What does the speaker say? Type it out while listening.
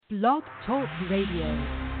Blog Talk Radio.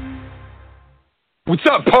 What's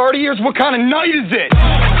up, partiers? What kind of night is it?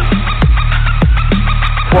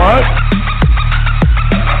 What?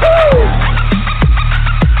 Woo!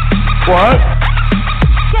 What?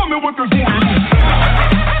 Tell me what they're doing.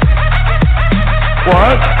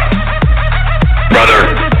 What? Brother.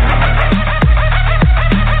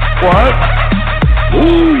 What?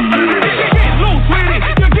 Ooh, yeah. You get loose with it.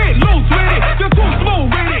 You get loose with it. You're too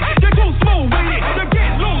smooth with it. You're too smooth with it. You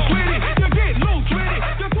get loose with it. You get loose with it.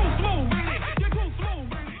 You're too smooth with it. You're too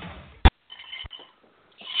smooth with it.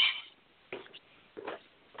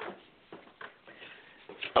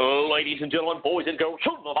 Hello, ladies and gentlemen, boys and girls,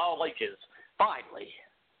 children of all ages. Finally,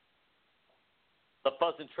 the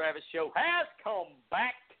Fuzzz and Travis Show has come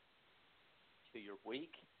back to your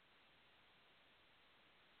week.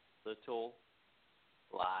 Little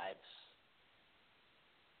lives.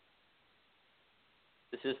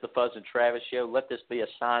 This is the Fuzzz and Travis Show. Let this be a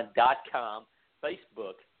sign.com,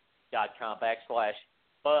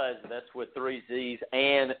 Facebook.com/Fuzz. That's with 3 Z's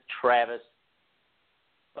and Travis.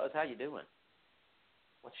 Fuzz, how you doing?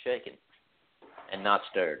 What's shaking and not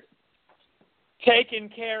stirred? Taking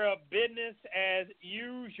care of business as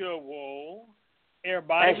usual.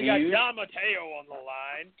 Everybody, we got Don Mateo on the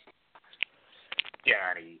line.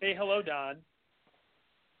 Johnny. Say hello, Don.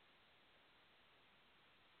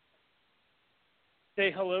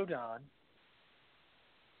 Say hello, Don.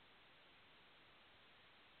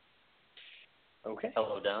 Okay.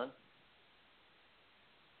 Hello, Don.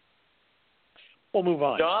 We'll move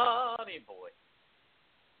on. Johnny boy.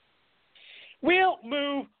 We'll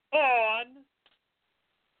move on.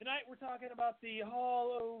 Tonight we're talking about the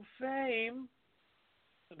Hall of Fame.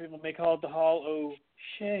 Some people may call it the Hall of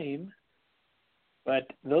Shame.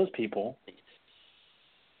 But those people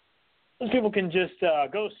can just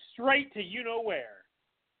go straight to you-know-where.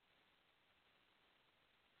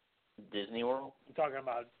 Disney World? I'm talking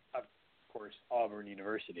about, of course, Auburn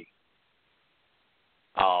University.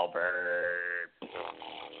 Auburn.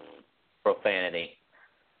 Profanity.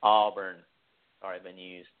 Auburn. Already been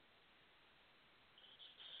used.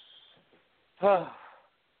 I'm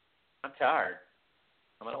tired.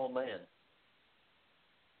 I'm an old man.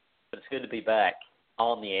 But it's good to be back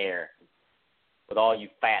on the air with all you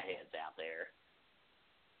fatheads out there.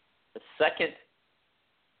 The second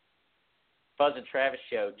Fuzzz and Travis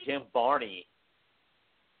Show, Jim Varney,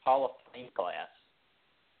 Hall of Fame class.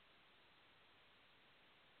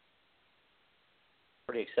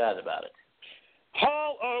 Pretty excited about it.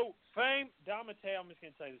 Hall of Fame. Don Mateo, I'm just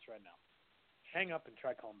going to tell you this right now. Hang up and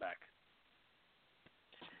try calling back.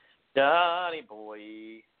 Donnie boy.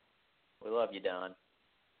 We love you, Don.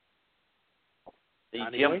 The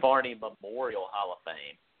Donnie Jim boy? Varney Memorial Hall of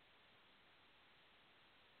Fame.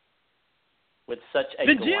 With such a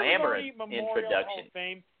The glamorous Jim Varney Memorial introduction. Hall of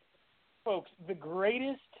Fame, folks, the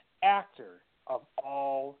greatest actor of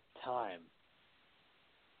all time.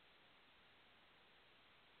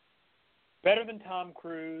 Better than Tom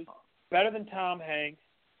Cruise, better than Tom Hanks,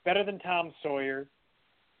 better than Tom Sawyer,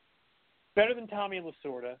 better than Tommy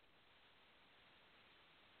Lasorda.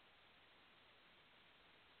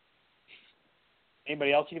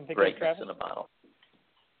 Anybody else you can think of, Greatness Travis? in a bottle.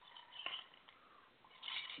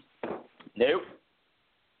 Nope.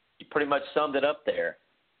 You pretty much summed it up there.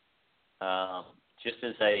 Just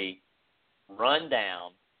as a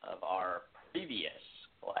rundown of our previous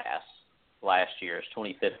class, last year's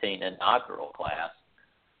 2015 inaugural class,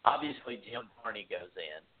 obviously Jim Varney goes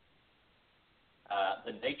in.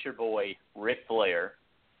 The Nature Boy Ric Flair.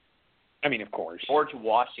 I mean, of course. George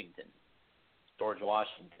Washington,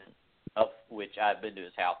 of which I've been to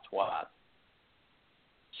his house twice.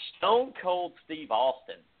 Stone Cold Steve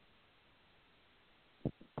Austin.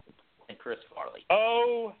 And Chris Farley.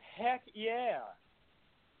 Oh, heck yeah.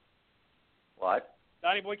 What?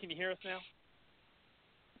 Donnie Boy, can you hear us now?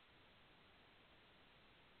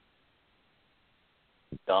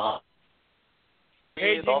 Don.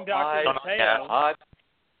 Paging Dr. Mateo.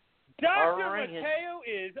 Dr. ringing. Mateo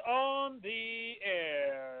is on the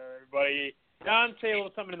air, everybody. Don, say a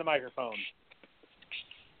little something in the microphone.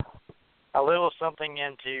 A little something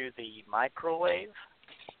into the microwave.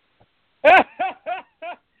 That's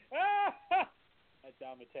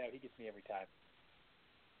Don Mateo. He gets me every time.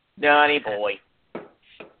 Donnie boy.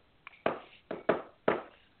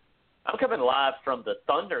 I'm coming live from the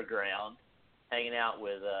Thunderground, hanging out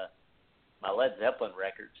with my Led Zeppelin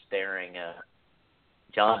record, staring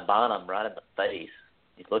John Bonham right in the face.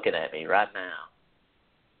 He's looking at me right now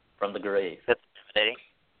from the grave. That's intimidating.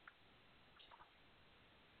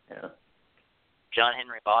 Yeah. John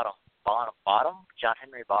Henry Bottom? John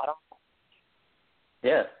Henry Bottom?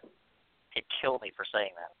 Yeah. He'd kill me for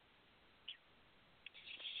saying that.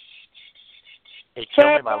 He'd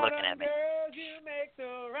kill me by looking at me. Girls, you make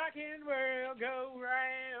the rockin' world go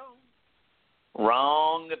round.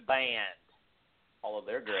 Wrong band. Although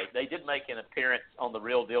they're great. They did make an appearance on the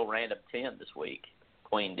Real Deal Random 10 this week.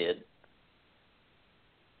 Queen did.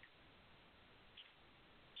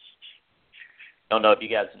 Don't know if you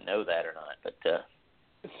guys know that or not, but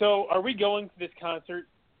So, are we going to this concert,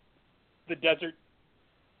 the desert?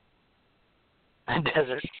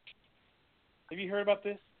 Desert. Have you heard about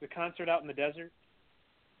this? The concert out in the desert?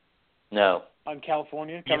 no. On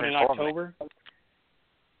California, coming in October.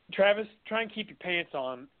 Travis, try and keep your pants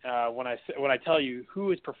on when I tell you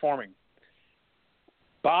who is performing.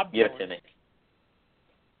 Bob Give Dylan. it to me.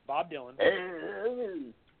 Bob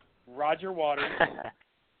Dylan. Roger Waters.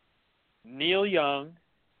 Neil Young.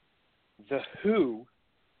 The Who.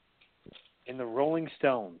 And the Rolling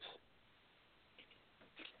Stones.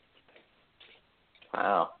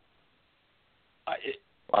 Wow. A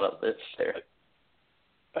lot of this there.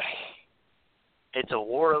 It's a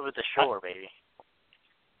war over the shore, baby.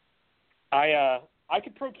 I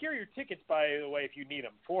could procure your tickets, by the way, if you need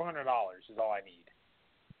them. $400 is all I need.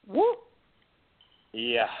 Woo!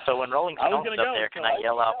 Yeah. So when Rolling Stones up there, can I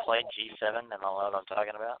yell out "Play G7" and I'll know what I'm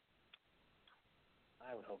talking about?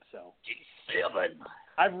 I would hope so. G7.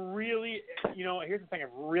 I've really, here's the thing.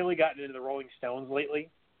 I've really gotten into the Rolling Stones lately.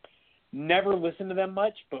 Never listened to them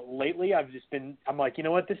much, but lately I'm like, you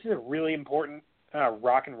know what? This is a really important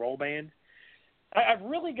rock and roll band. I've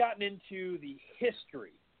really gotten into the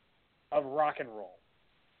history of rock and roll,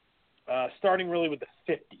 starting really with the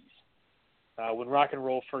 50s, when rock and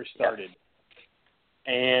roll first started.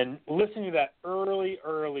 Yeah. And listening to that early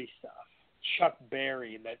stuff, Chuck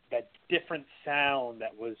Berry, and that different sound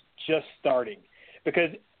that was just starting. Because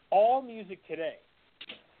all music today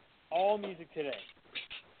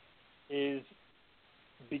is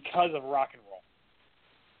because of rock and roll.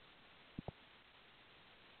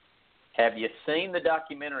 Have you seen the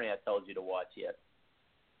documentary I told you to watch yet?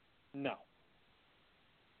 No.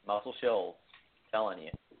 Muscle Shoals. Telling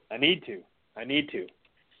you. I need to.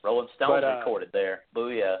 Rolling Stones recorded there.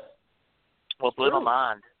 Booyah. What blew my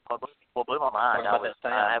mind? What blew my mind?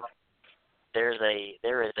 There is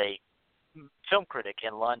a film critic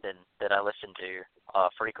in London that I listen to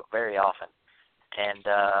very often, and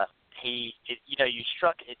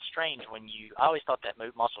it's strange when I always thought that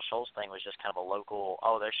Muscle Shoals thing was just kind of a local.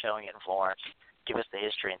 Oh, they're showing it in Florence. Give us the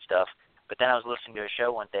history and stuff. But then I was listening to a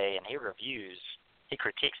show one day, and he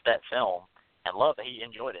critiques that film, and he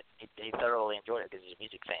enjoyed it. He thoroughly enjoyed it because he's a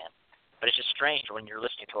music fan. But it's just strange when you're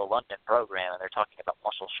listening to a London program and they're talking about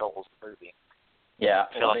Muscle Shoals, the movie. Yeah,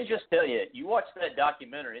 let me just tell you, you watch that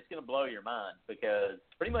documentary, it's going to blow your mind because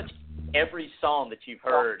pretty much every song that you've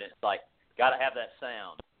heard, it's like, got to have that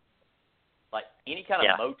sound. Like any kind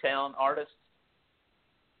of Motown artist,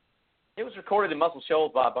 it was recorded in Muscle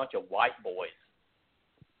Shoals by a bunch of white boys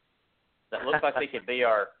that look like they could be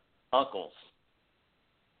our uncles.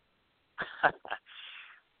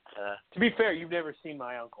 To be fair, you've never seen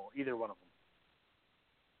my uncle, either one of them.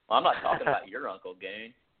 Well, I'm not talking about your uncle,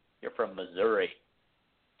 Goon. You're from Missouri.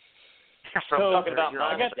 I'm talking about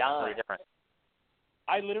mine.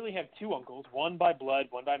 I literally have two uncles, one by blood,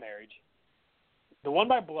 one by marriage. The one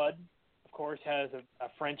by blood, of course, has a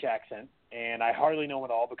French accent, and I hardly know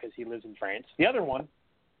it all because he lives in France. The other one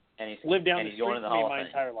lived down the street from me my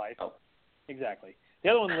entire life. Oh. Exactly. The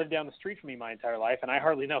other one lived down the street from me my entire life, and I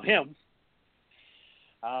hardly know him.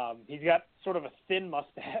 He's got sort of a thin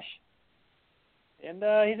mustache, and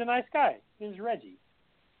he's a nice guy. His name's Reggie.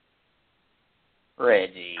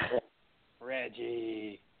 Reggie.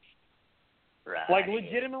 Right. Like,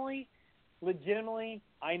 legitimately,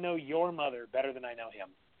 I know your mother better than I know him.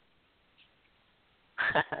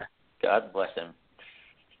 God bless him.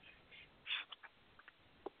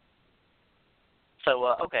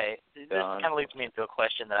 So, okay, this kind of leads me into a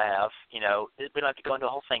question that I have. We don't have to go into a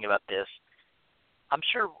whole thing about this. I'm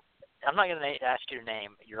not going to ask you to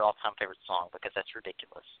name your all-time favorite song because that's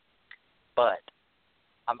ridiculous. But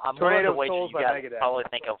I'm willing to wager you guys probably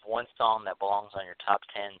think of one song that belongs on your top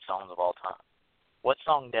 10 songs of all time. What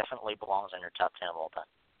song definitely belongs on your top 10 of all time?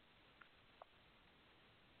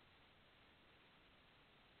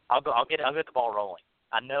 I'll get the ball rolling.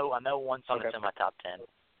 I know one song that's in my top 10.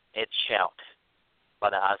 It's "Shout" by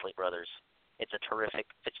the Isley Brothers. It's a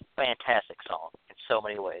fantastic song in so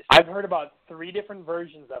many ways. I've heard about 3 different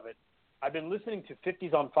versions of it. I've been listening to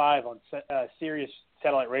 50s on 5 on Sirius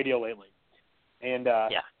satellite radio lately. And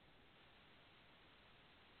and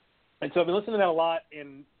so I've been listening to that a lot,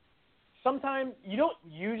 and sometimes you don't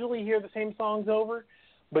usually hear the same songs over,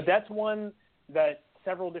 but that's one that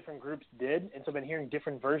several different groups did, and so I've been hearing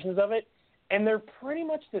different versions of it, and they're pretty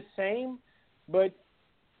much the same, but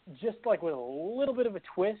just like with a little bit of a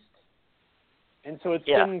twist. And so it's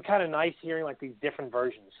been kind of nice hearing like these different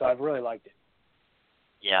versions. So I've really liked it.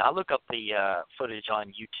 Yeah, I look up the footage on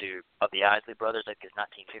YouTube of the Isley Brothers, like it's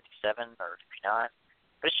 1957 or 59.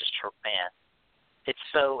 But it's just, man, it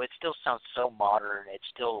still sounds so modern. It's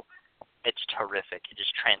terrific. It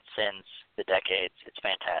just transcends the decades. It's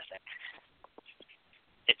fantastic.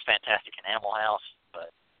 It's fantastic in Animal House, but.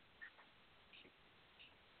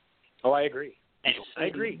 Oh, I agree. Anyway, I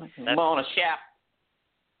agree. Come on, a shout.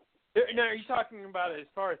 Now, are you talking about as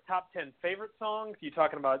far as top 10 favorite songs? Are you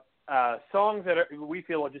talking about songs that we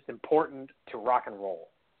feel are just important to rock and roll?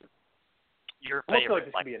 Your I feel favorite, like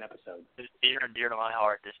this could be an episode. Dear and dear to my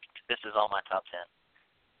heart. This is on my top 10.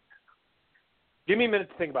 Give me a minute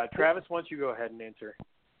to think about it. Travis, why don't you go ahead and answer?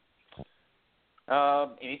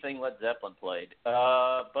 Anything Led Zeppelin played.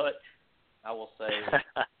 But I will say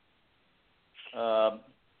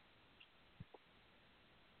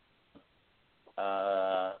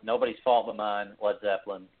Nobody's Fault But Mine, Led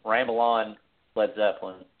Zeppelin. Ramble On, Led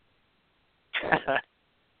Zeppelin.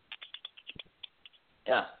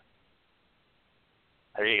 Yeah.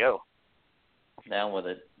 There you go. Down with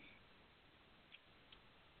it.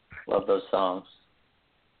 Love those songs.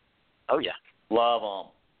 Oh, yeah. Love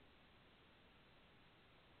them.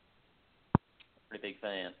 Pretty big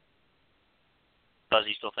fan. Buzz,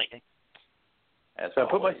 you still thinking? So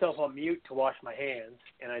I put myself on mute to wash my hands,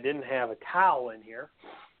 and I didn't have a towel in here.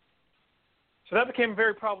 So that became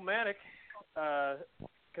very problematic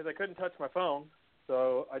because I couldn't touch my phone,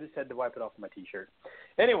 so I just had to wipe it off with my T-shirt.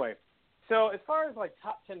 Anyway, so as far as like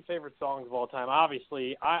top 10 favorite songs of all time,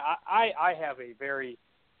 obviously I have a very,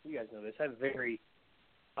 you guys know this, I have a very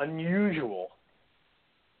unusual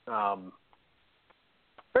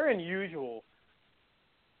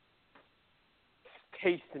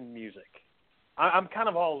taste in music. I'm kind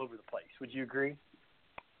of all over the place. Would you agree?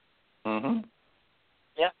 Mm-hmm.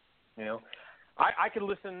 Yeah. You know, I could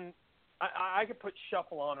listen. I could put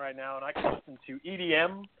shuffle on right now, and I could listen to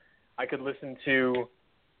EDM. I could listen to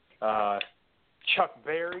Chuck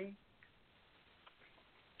Berry.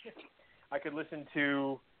 I could listen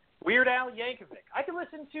to Weird Al Yankovic. I could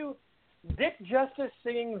listen to Dick Justice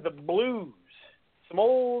singing the blues, some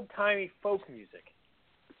old-timey folk music.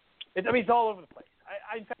 It's all over the place.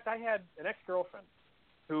 In fact, I had an ex-girlfriend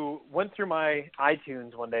who went through my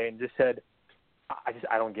iTunes one day and just said,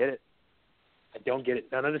 I don't get it. I don't get it.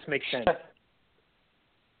 None of this makes sense.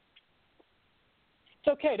 It's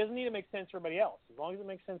okay. It doesn't need to make sense for everybody else, as long as it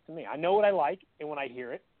makes sense to me. I know what I like, and when I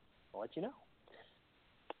hear it, I'll let you know.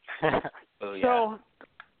 Oh, yeah. So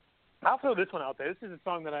I'll throw this one out there. This is a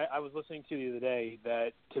song that I was listening to the other day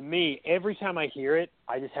that, to me, every time I hear it,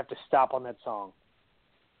 I just have to stop on that song.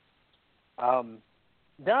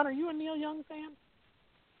 Don, are you a Neil Young fan?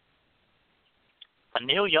 A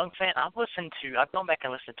Neil Young fan? I've gone back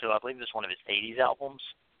and listened to, I believe it was one of his 80s albums.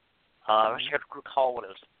 I wish I could recall what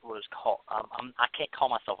it was called. I can't call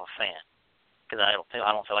myself a fan because I don't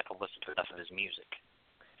feel like I've listened to enough of his music.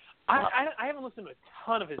 I haven't listened to a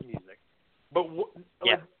ton of his music, but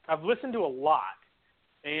I've listened to a lot.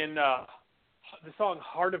 And the song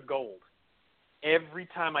Heart of Gold, every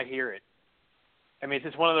time I hear it, I mean, it's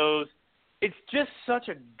just one of those, it's just such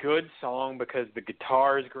a good song because the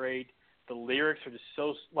guitar is great. The lyrics are just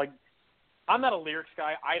so, like, I'm not a lyrics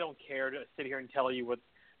guy. I don't care to sit here and tell you what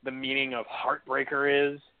the meaning of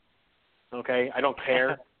Heartbreaker is. Okay? I don't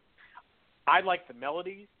care. I like the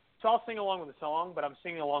melodies. So I'll sing along with the song, but I'm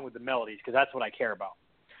singing along with the melodies because that's what I care about.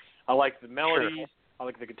 I like the melodies. Sure. I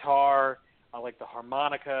like the guitar. I like the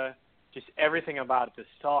harmonica. Just everything about it. The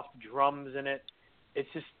soft drums in it. It's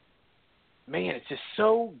just, man, it's just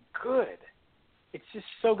so good. It's just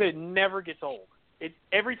so good. It never gets old.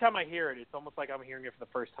 Every time I hear it, it's almost like I'm hearing it for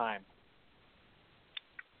the first time.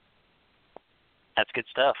 That's good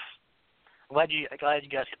stuff. I'm glad you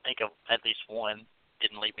guys could think of at least one.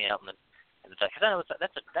 Didn't leave me out in the because I know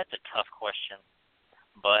that's a tough question,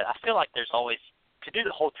 but I feel like there's always to do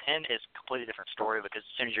the whole 10 is a completely different story because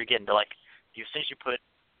as soon as you're getting to as soon as you put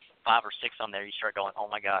 5 or 6 on there, you start going, oh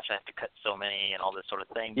my gosh, I have to cut so many and all this sort of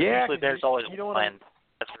thing. Yeah, usually there's always a plan.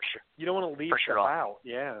 That's for sure. You don't want to leave stuff out.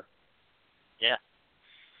 Yeah. Yeah.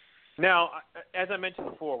 Now, as I mentioned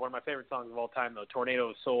before, one of my favorite songs of all time, though, Tornado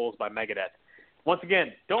of Souls by Megadeth. Once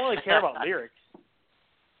again, don't really care about lyrics.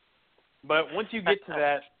 But once you get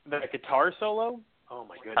to that guitar solo, oh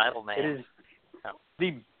my goodness. Title, man. It is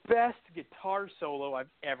the best guitar solo I've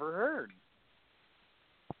ever heard.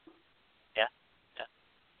 Yeah.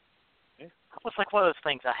 It's like one of those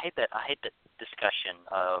things. I hate that discussion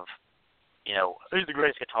of who's the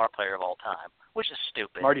greatest guitar player of all time, which is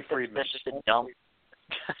stupid. Marty Friedman. That's just a dumb.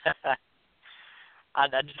 I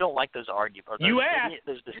just don't like those arguments.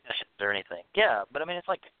 Those discussions or anything. Yeah, but I mean, it's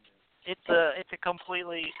like it's a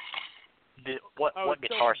completely what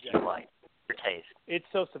guitars do you like? Your taste. It's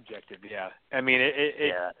so subjective. Yeah. I mean,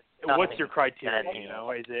 what's your criteria?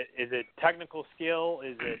 Is it technical skill?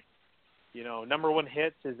 Is it number one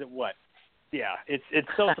hits? Is it what? Yeah, it's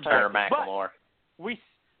so subjective. But we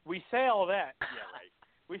say all that. Yeah, right.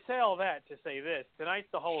 We say all that to say this. Tonight's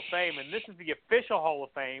the Hall of Fame, and this is the official Hall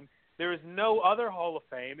of Fame. There is no other Hall of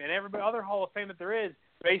Fame, and every other Hall of Fame that there is,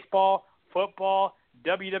 baseball, football,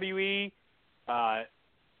 WWE,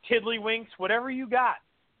 Tiddlywinks, whatever you got,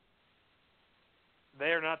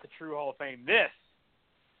 they are not the true Hall of Fame. This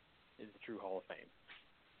is the true Hall of Fame.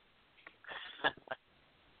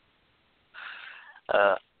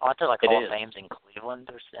 Aren't there like Hall of Fames in Cleveland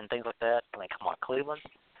and things like that? I mean, come on, Cleveland?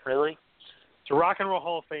 Really? It's a Rock and Roll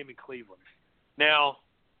Hall of Fame in Cleveland. Now,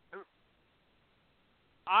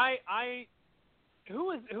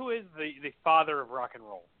 who is the father of rock and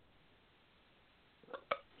roll?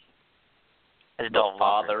 The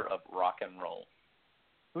father of rock and roll.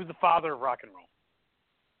 Who's the father of rock and roll?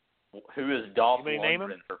 Who is Dolph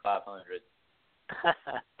Lundgren for 500?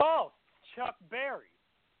 Oh, Chuck Berry.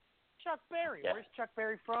 Chuck Berry. Yeah. Where's Chuck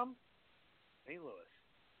Berry from? St. Louis.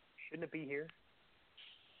 Shouldn't it be here?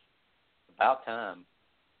 About time.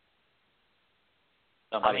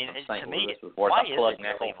 Somebody from St. To Louis me, was worth why a is plug it in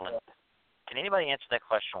nickel. Cleveland? Can anybody answer that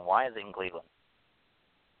question? Why is it in Cleveland?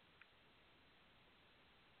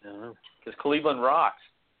 Because Cleveland rocks.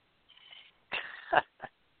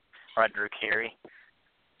 Right, Drew Carey.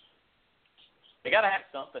 They got to have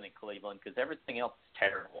something in Cleveland because everything else is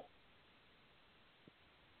terrible.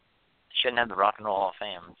 Shouldn't have the Rock and Roll Hall of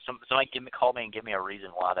Fame. Somebody call me and give me a reason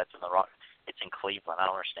why that's in it's in Cleveland. I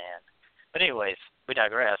don't understand. But anyways, we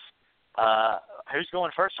digress. Who's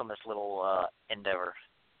going first on this little endeavor?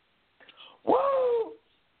 Woo!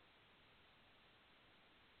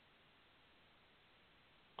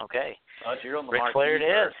 Okay. You're on the Ric marquee Flair it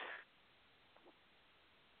is. first.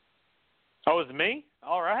 Oh, it's me?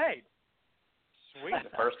 All right. Sweet. The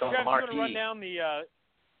first on the Travis, marquee. you want to run down the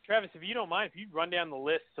Travis, if you don't mind, if you run down the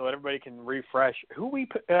list so everybody can refresh, who we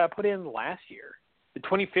put in last year? The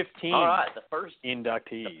 2015 All right, the first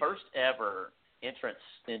inductees. The first ever entrance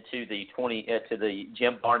into the to the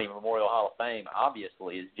Jim Varney Memorial Hall of Fame,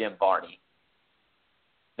 obviously, is Jim Varney.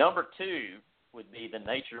 Number 2 would be the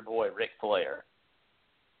Nature Boy Ric Flair.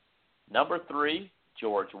 Number 3,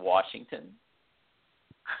 George Washington.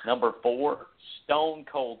 Number 4, Stone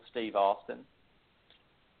Cold Steve Austin.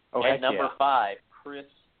 Oh, and number 5, Chris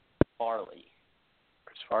Farley.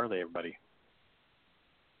 Chris Farley, everybody.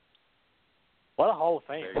 What a Hall of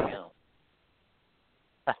Fame. There you go.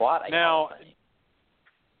 What a Hall of Fame.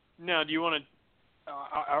 Now, do you want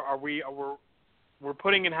to? We're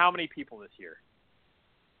putting in how many people this year?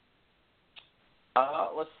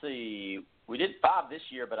 Let's see. We did 5 this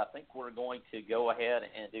year, but I think we're going to go ahead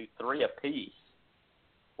and do 3 apiece.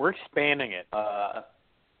 We're expanding it.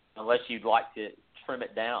 Unless you'd like to trim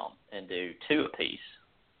it down and do 2 apiece.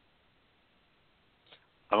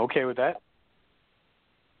 I'm okay with that.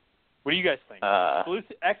 What do you guys think?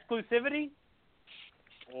 Exclusivity?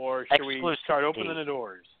 Or should we start opening the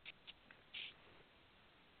doors?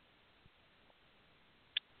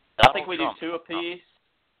 I think we do 2 apiece,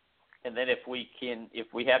 and then if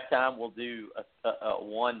we have time, we'll do a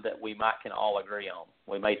one that we can all agree on.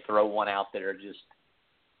 We may throw one out there just.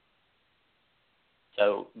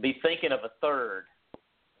 So be thinking of a third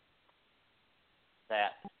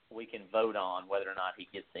that we can vote on whether or not he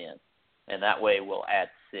gets in, and that way we'll add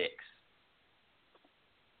 6.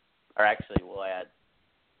 Or actually, we'll add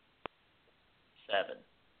 7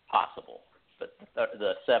 possible, but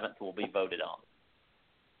the 7th will be voted on.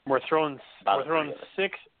 We're throwing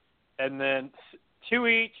 6, and then 2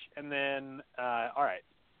 each, and then all right,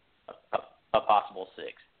 a possible 6.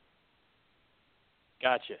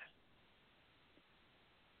 Gotcha.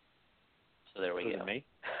 So there we go. Me.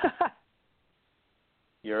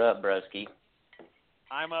 You're up, broski.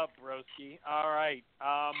 I'm up, broski. All right.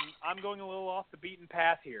 I'm going a little off the beaten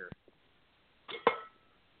path here.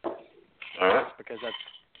 All right. Because that's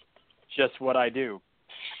just what I do.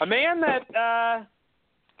 A man that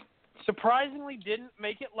surprisingly didn't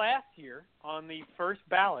make it last year on the first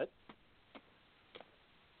ballot,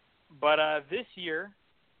 but this year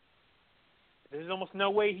there's almost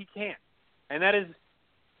no way he can't. And that is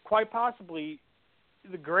quite possibly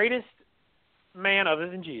the greatest man other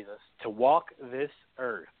than Jesus to walk this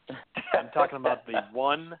earth. I'm talking about the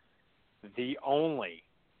one, the only.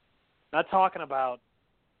 Not talking about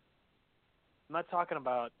I'm not talking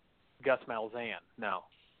about Gus Malzahn. No.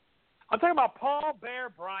 I'm talking about Paul Bear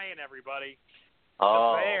Bryant, everybody.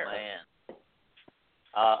 Oh, Bear. man.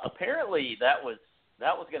 Apparently that was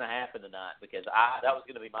going to happen tonight because that was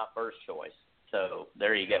going to be my first choice. So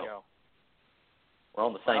there you go. We're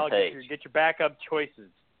on the same page. Get your backup choices.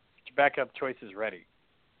 Get your backup choices ready.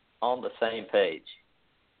 On the same page.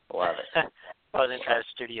 Love it. Fuzzz and Travis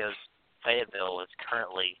Studios Fayetteville is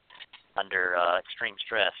currently under extreme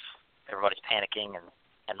stress. Everybody's panicking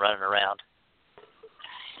and running around.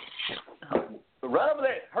 Run over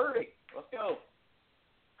there. Hurry. Let's go.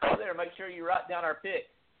 Over there. Make sure you write down our pick.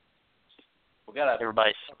 We got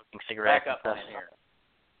everybody's smoking cigarettes back up in here.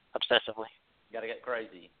 Obsessively. Got to get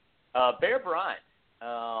crazy. Bear Bryant,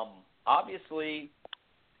 obviously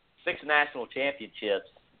 6 national championships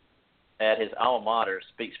at his alma mater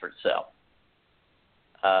speaks for itself.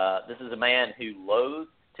 This is a man who loathed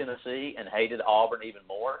Tennessee and hated Auburn even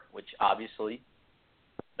more, which obviously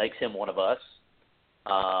makes him one of us.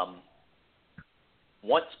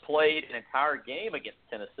 Once played an entire game against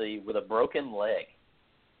Tennessee with a broken leg.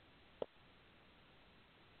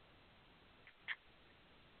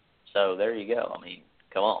 So there you go. I mean,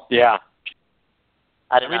 come on. Yeah.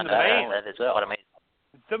 I did not know that. That is what I mean.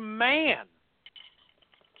 The man.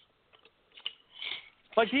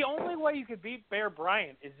 Like, the only way you could beat Bear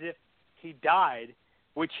Bryant is if he died,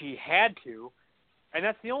 which he had to, and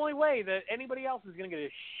that's the only way that anybody else is going to get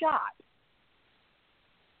a shot.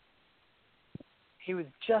 He was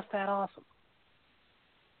just that awesome.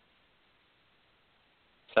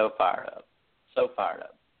 So fired up. So fired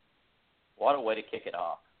up. What a way to kick it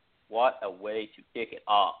off. What a way to kick it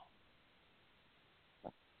off.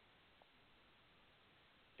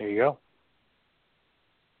 There you go.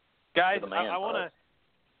 Guys, man, I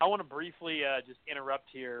want to briefly just interrupt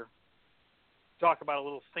here, talk about a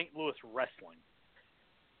little St. Louis wrestling.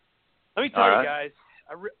 Let me tell you guys,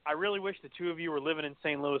 I really wish the two of you were living in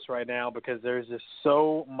St. Louis right now because there's just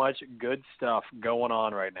so much good stuff going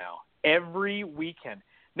on right now. Every weekend.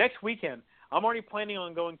 Next weekend, I'm already planning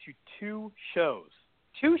on going to 2 shows.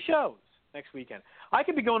 2 shows next weekend. I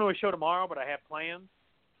could be going to a show tomorrow, but I have plans.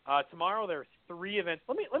 Tomorrow there are 3 events.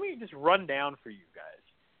 Let me just run down for you guys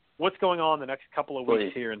what's going on the next couple of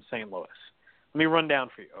weeks here in St. Louis. Let me run down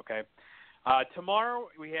for you, okay? Tomorrow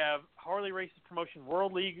we have Harley Race's promotion,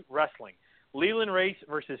 World League Wrestling. Leland Race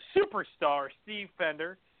versus superstar Steve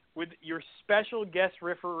Fender with your special guest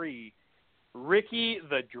referee, Ricky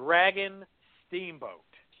the Dragon Steamboat.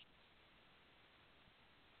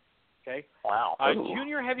 Okay? Wow.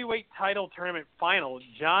 Junior heavyweight title tournament final,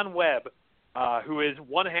 John Webb, who is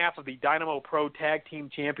one half of the Dynamo Pro Tag Team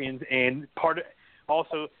Champions and part of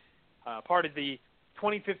the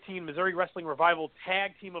 2015 Missouri Wrestling Revival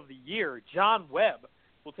Tag Team of the Year. John Webb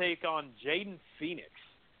will take on Jaden Phoenix,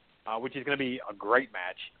 which is going to be a great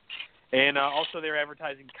match. And also they're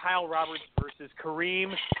advertising Kyle Roberts versus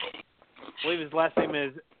Kareem. I believe his last name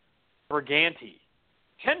is Briganti.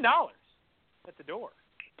 $10 at the door.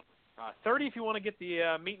 $30 if you want to get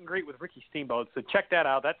the meet and greet with Ricky Steamboat. So check that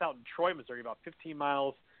out. That's out in Troy, Missouri, about 15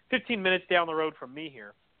 minutes down the road from me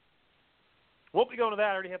here. Won't be going to that.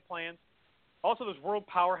 I already have plans. Also, there's World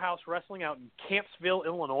Powerhouse Wrestling out in Campsville,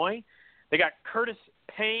 Illinois. They got Curtis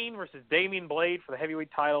Payne versus Damian Blade for the heavyweight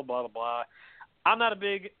title, blah, blah, blah. I'm not a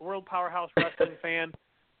big World Powerhouse Wrestling fan,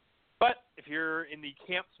 but if you're in the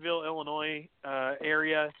Campsville, Illinois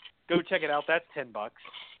area, go check it out. That's $10.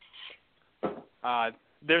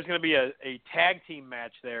 There's going to be a tag team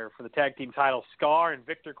match there for the tag team title. Scar and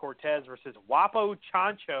Victor Cortez versus Wapo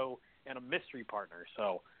Chancho and a mystery partner.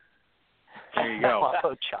 So there you go.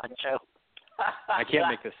 Wapo Chancho. I can't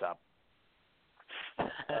make this up.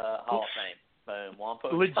 Hall of Fame. Boom.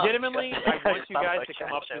 Wapo Legitimately, Chancho. I want you guys to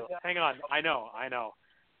come up. Hang on. I know.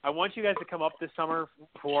 I want you guys to come up this summer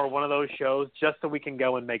for one of those shows just so we can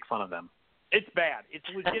go and make fun of them. It's bad. It's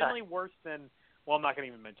legitimately worse than, well, I'm not going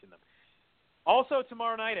to even mention them. Also,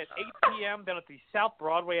 tomorrow night at 8 p.m. down at the South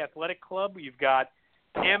Broadway Athletic Club, you've got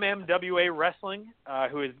MMWA Wrestling,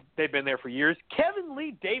 they've been there for years. Kevin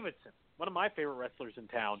Lee Davidson, one of my favorite wrestlers in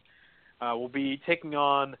town, will be taking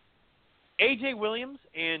on A.J. Williams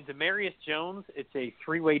and Demarius Jones. It's a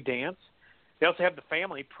 3-way dance. They also have the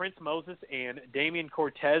family, Prince Moses and Damian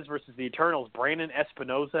Cortez versus the Eternals, Brandon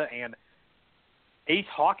Espinoza and Ace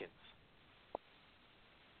Hawkins.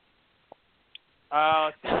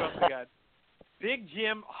 Let's see what else we got. Big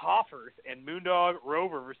Jim Hoffers and Moondog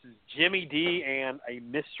Rover versus Jimmy D and a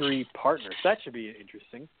mystery partner. So that should be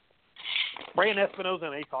interesting. Brandon Espinoza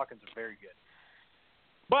and Ace Hawkins are very good.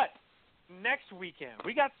 But next weekend,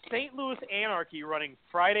 we got St. Louis Anarchy running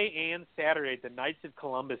Friday and Saturday at the Knights of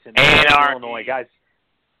Columbus in Illinois. Guys,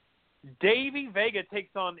 Davey Vega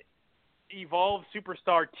takes on Evolve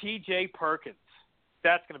superstar T.J. Perkins.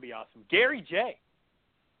 That's going to be awesome. Gary J.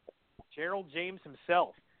 Gerald James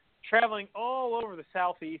himself, traveling all over the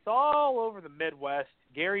Southeast, all over the Midwest.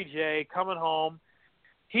 Gary J. coming home.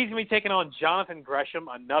 He's going to be taking on Jonathan Gresham,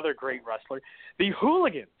 another great wrestler. The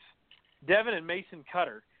Hooligans, Devin and Mason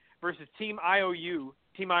Cutter, versus Team IOU.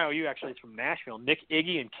 Team IOU actually is from Nashville. Nick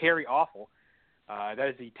Iggy and Kerry Awful. That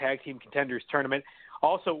is the Tag Team Contenders Tournament.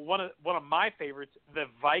 Also, one of my favorites, the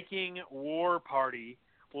Viking War Party,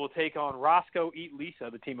 will take on Roscoe Eat Lisa,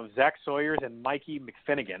 the team of Zach Sawyers and Mikey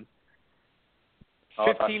McFinnigan. $15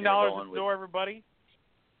 at the door, everybody.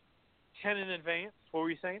 10 in advance. What were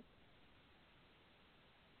you saying?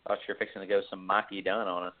 I thought you were fixing to go some Mikey Dunn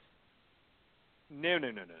on us. No.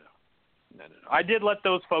 I did let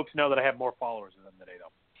those folks know that I have more followers than them today,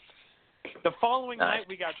 though. The following night,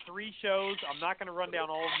 we got 3 shows. I'm not going to run down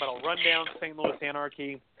all of them, but I'll run down St. Louis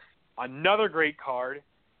Anarchy. Another great card.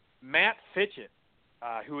 Matt Fitchett,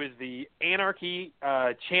 who is the Anarchy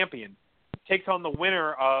champion, takes on the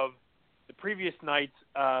winner of the previous night's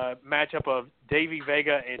matchup of Davey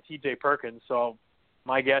Vega and T.J. Perkins. So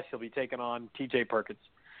my guess he'll be taking on T.J. Perkins.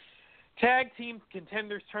 Tag Team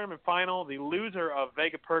Contenders Tournament Final. The loser of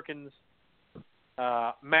Vega Perkins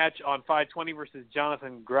match on 520 versus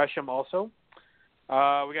Jonathan Gresham also.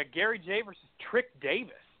 We got Gary J. versus Trick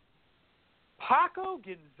Davis. Paco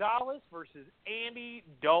Gonzalez versus Andy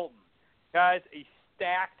Dalton. Guys, a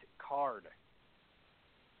stacked card.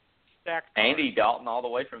 Andy Dalton all the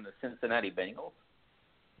way from the Cincinnati Bengals?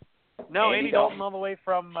 No, Andy Dalton all the way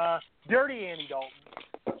from Dirty Andy Dalton.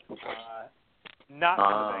 Not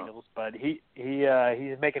from the Bengals, but he's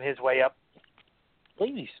making his way up. I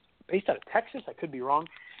believe he's based out of Texas. I could be wrong.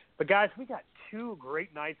 But, guys, we got 2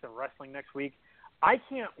 great nights of wrestling next week. I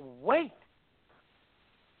can't wait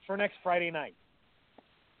for next Friday night.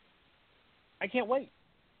 I can't wait.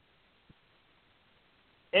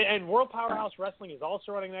 And World Powerhouse Wrestling is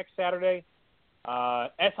also running next Saturday.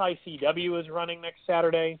 SICW is running next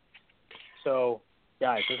Saturday. So,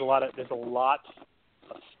 guys, there's a lot of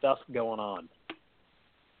stuff going on.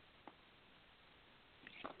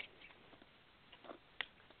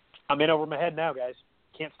 I'm in over my head now, guys.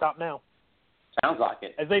 Can't stop now. Sounds like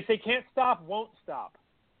it. As they say, can't stop, won't stop.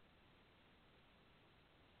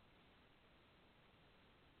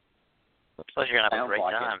 Looks like you're going to have a great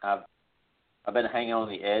time. I've been hanging on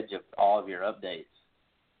the edge of all of your updates.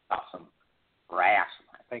 Awesome.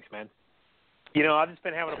 Wrestling. Thanks, man. I've just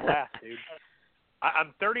been having a blast, dude.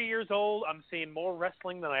 I'm 30 years old. I'm seeing more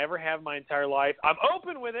wrestling than I ever have my entire life. I'm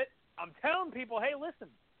open with it. I'm telling people, hey, listen,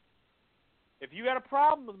 if you got a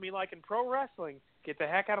problem with me liking pro wrestling, get the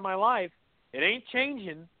heck out of my life. It ain't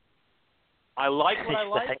changing. I like what I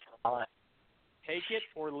like. Take it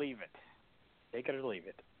or leave it. Take it or leave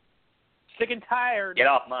it. Sick and tired. Get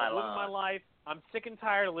off my of living my life. I'm sick and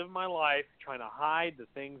tired of living my life trying to hide the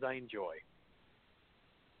things I enjoy.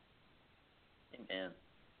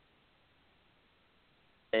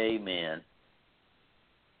 Amen.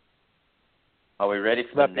 Are we ready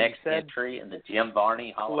for the next entry in the Jim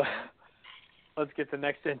Varney Hall of Fame? Let's get the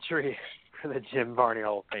next entry for the Jim Varney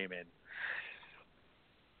Hall of Fame in.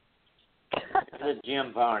 The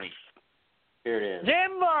Jim Varney. Here it is.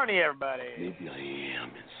 Jim Varney, everybody. Maybe I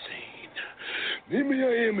am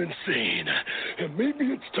insane. And maybe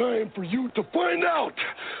it's time for you to find out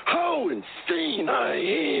how insane I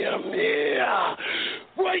am. Yeah.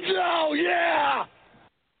 Right now, yeah.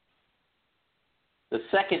 The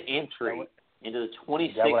second entry into the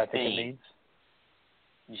 2016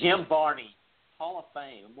 Jim Varney Hall of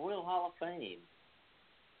Fame, Memorial Hall of Fame,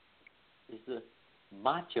 is the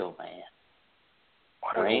Macho Man.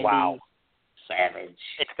 Randy Savage.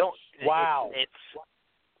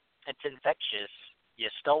 It's infectious. You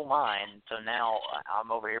stole mine, so now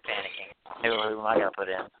I'm over here panicking. Who am I gonna put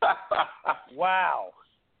in? Wow!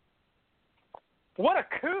 What a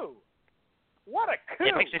coup! What a coup!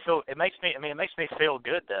 It makes me feel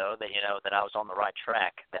good though that that I was on the right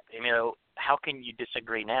track. That how can you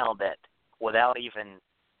disagree now that without even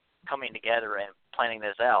coming together and planning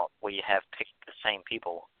this out, we have picked the same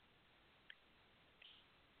people?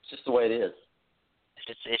 It's just the way it is.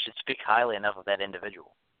 It should speak highly enough of that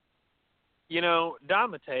individual.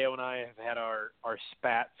 Don Mateo and I have had our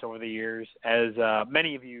spats over the years. As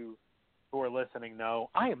many of you who are listening know,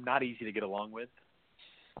 I am not easy to get along with.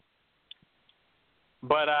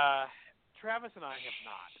 But Travis and I have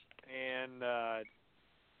not. And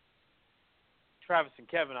Travis and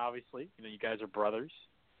Kevin, obviously, you guys are brothers.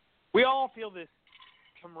 We all feel this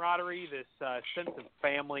camaraderie, this sense of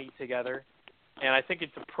family together. And I think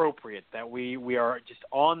it's appropriate that we are just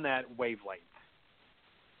on that wavelength.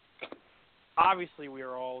 obviously we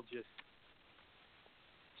are all just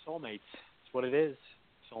soulmates. That's what it is.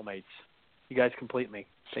 Soulmates. You guys complete me.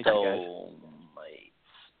 Thank you, guys. Soulmates.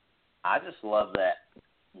 I just love that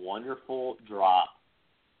wonderful drop.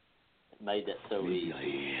 It made that so easy. I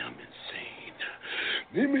am insane.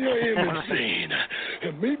 Maybe I am insane.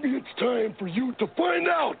 And maybe it's time for you to find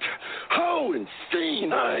out how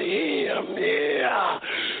insane I am. Yeah.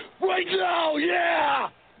 Right now, yeah.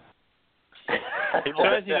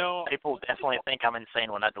 People definitely think I'm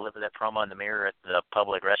insane when I deliver that promo in the mirror at the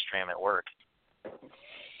public restroom at work.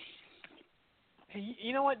 Hey,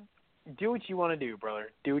 you know what? Do what you want to do,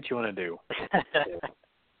 brother. Do what you want to do.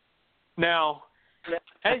 Now,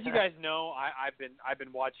 as you guys know, I've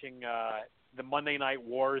been watching the Monday Night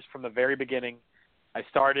Wars from the very beginning. I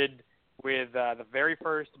started with the very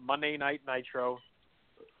first Monday Night Nitro,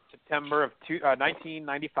 September of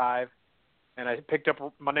 1995, and I picked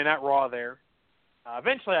up Monday Night Raw there.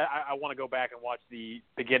 Eventually, I want to go back and watch the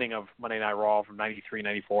beginning of Monday Night Raw from 93,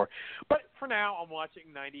 94. But for now, I'm watching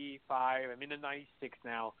 95. I'm into 96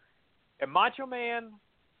 now. And Macho Man,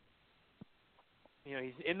 you know,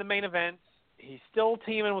 he's in the main event. He's still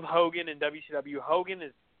teaming with Hogan in WCW. Hogan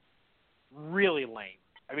is really lame.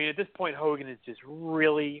 I mean, at this point, Hogan is just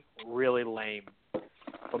really, really lame.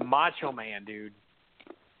 But Macho Man, dude.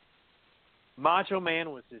 Macho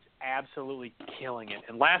Man was just absolutely killing it.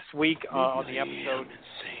 And last week on the episode,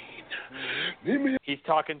 he's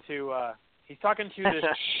talking to this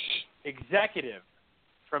executive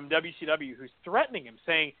from WCW who's threatening him,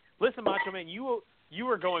 saying, "Listen, Macho Man, you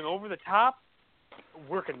are going over the top.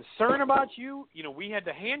 We're concerned about you. You know, we had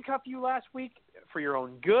to handcuff you last week for your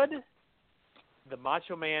own good." The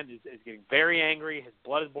Macho Man is getting very angry. His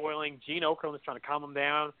blood is boiling. Gene Okerlund is trying to calm him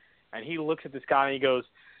down, and he looks at this guy and he goes,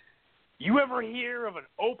 "You ever hear of an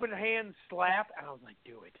open hand slap?" And I was like,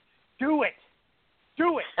 "Do it. Do it.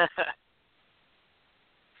 Do it."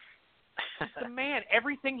 The man,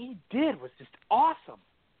 everything he did was just awesome.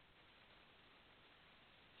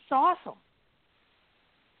 It's awesome.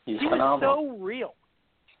 He's He phenomenal. was so real.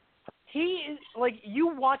 He is, like, you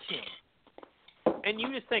watch him, and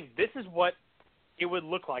you just think, this is what it would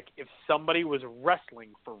look like if somebody was wrestling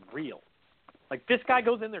for real. Like, this guy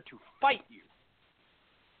goes in there to fight you.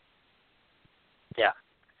 Yeah.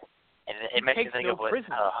 And it makes me think of what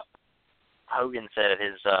Hogan said at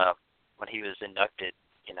his when he was inducted,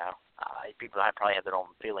 you know. People probably had their own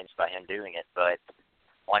feelings about him doing it, but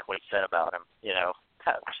I like what he said about him, you know.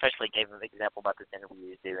 Especially gave him an example about this interview he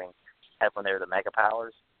was doing when they were the Mega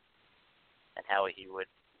Powers, and how he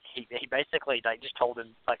basically like just told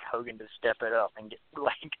him like Hogan to step it up and get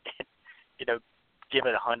like you know, give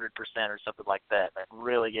it 100% or something like that, like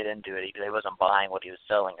really get into it. He wasn't buying what he was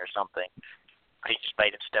selling or something. He just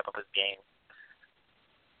made him step up his game.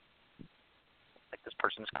 Like, this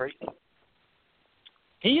person's crazy.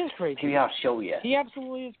 He is crazy. Maybe I'll show you. He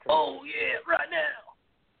absolutely is crazy. Oh, yeah, right now.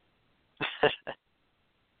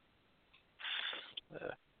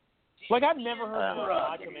 Like, I've never heard a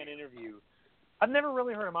Macho Man interview. I've never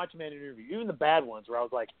really heard a Macho Man interview, even the bad ones, where I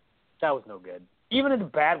was like, that was no good. Even in the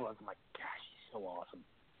bad ones, I'm like, gosh, he's so awesome.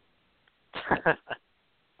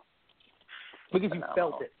 Because you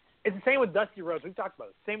felt it. It's the same with Dusty Rhodes. We've talked about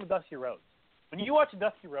it. Same with Dusty Rhodes. When you watch a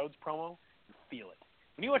Dusty Rhodes promo, you feel it.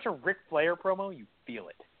 When you watch a Ric Flair promo, you feel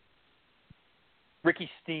it. Ricky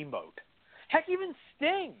Steamboat. Heck, even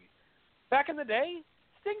Sting. Back in the day,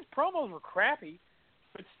 Sting's promos were crappy,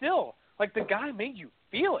 but still, like, the guy made you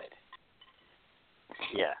feel it.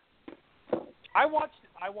 Yeah. I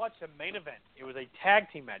watched a main event. It was a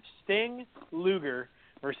tag team match. Sting, Luger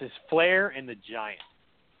versus Flair and the Giant.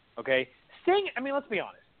 Okay? Sting, I mean, let's be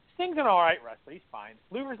honest. Sting's an all right wrestler. He's fine.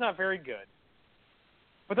 Luger's not very good.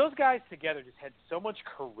 But those guys together just had so much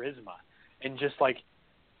charisma and just, like,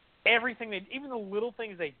 everything even the little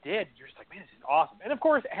things they did, you're just like, man, this is awesome. And, of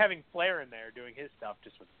course, having Flair in there doing his stuff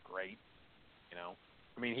just was great. You know?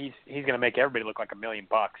 I mean, he's going to make everybody look like $1 million.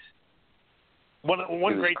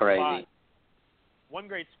 One great spot. One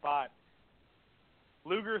great spot.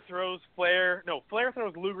 Luger throws Flair. No, Flair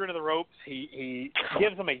throws Luger into the ropes. He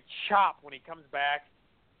gives him a chop when he comes back.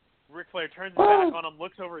 Ric Flair turns his back on him,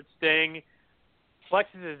 looks over at Sting,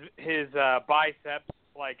 flexes his biceps,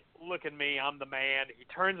 like, look at me, I'm the man. He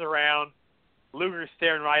turns around. Luger's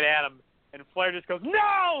staring right at him, and Flair just goes,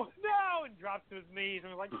 no, and drops to his knees.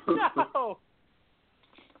 And we're like, no.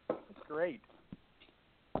 That's great.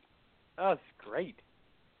 Oh, it's great.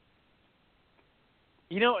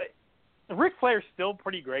 You know, Ric Flair's still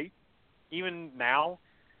pretty great, even now.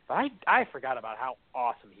 But I forgot about how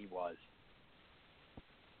awesome he was.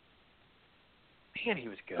 Man, he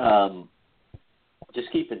was good.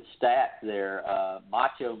 just keeping stats there,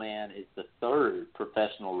 Macho Man is the third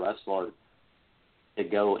professional wrestler to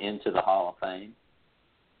go into the Hall of Fame.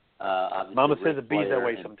 Mama says Ric it bees that Flair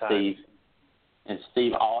way sometimes.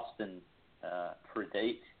 Steve Austin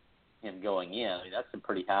predate him going in. I mean, that's some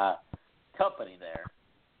pretty high company there.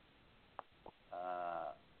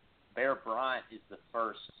 Bear Bryant is the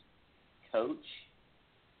first coach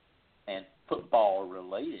and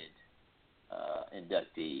football-related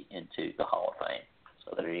inductee into the Hall of Fame.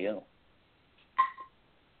 So there you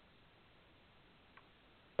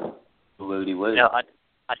go. Woody. No,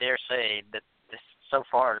 I dare say that so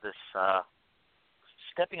far this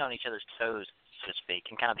stepping on each other's toes, so to speak,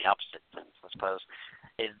 in kind of the opposite sense, I suppose.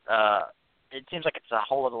 It seems like it's a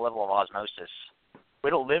whole other level of osmosis. We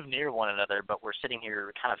don't live near one another, but we're sitting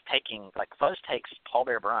here kind of taking, like Fuzzz takes Paul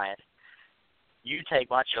Bear Bryant, you take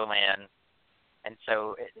Macho Man, and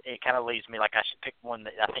so it kind of leaves me like I should pick one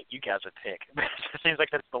that I think you guys would pick. It seems like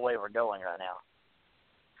that's the way we're going right now.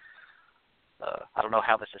 I don't know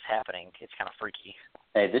how this is happening. It's kind of freaky.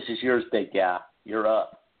 Hey, this is yours, big guy. You're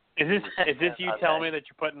up. Is this you Okay. telling me that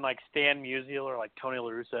you're putting like Stan Musial or like Tony La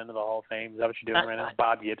Russa into the Hall of Fame? Is that what you're doing right now?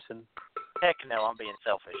 Bob Gibson? Heck no, I'm being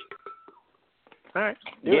selfish. All right.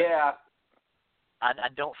 Do it. Yeah. I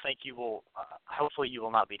don't think you will. Hopefully, you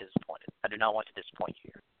will not be disappointed. I do not want to disappoint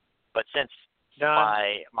you here. But since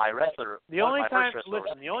John, my wrestler, the only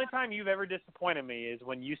time you've ever disappointed me is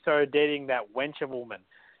when you started dating that wench of a woman.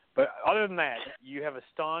 But other than that, you have a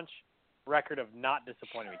staunch record of not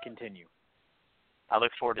disappointing me. Continue. I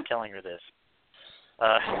look forward to telling her this.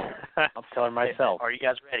 I'll tell her myself. Are you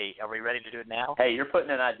guys ready? Are we ready to do it now? Hey, you're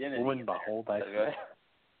putting an identity Woman, in there. behold thy Okay.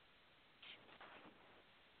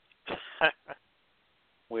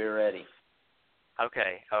 We're ready.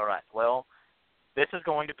 Okay, all right. Well, this is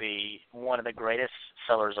going to be one of the greatest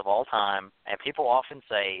sellers of all time, and people often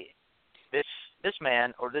say, this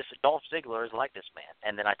man or this Dolph Ziggler is like this man,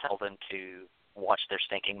 and then I tell them to watch their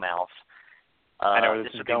stinking mouths. I know where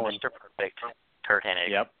this would is be going. Mr. Perfect, Kurt Hennig.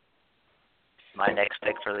 Yep. My next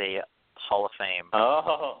pick for the Hall of Fame.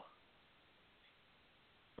 Oh.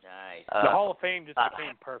 Nice. The Hall of Fame just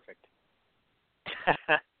became perfect.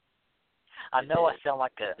 I know I sound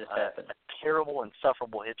like It just a happened. terrible,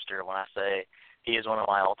 insufferable hipster when I say he is one of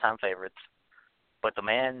my all-time favorites. But the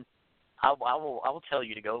man, I will tell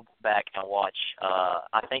you to go back and watch.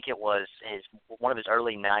 I think it was one of his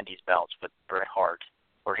early '90s bouts with Bret Hart,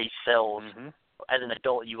 where he sells. Mm-hmm. As an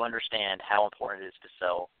adult, you understand how important it is to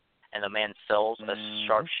sell, and the man sells a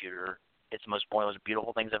sharpshooter. It's one of the most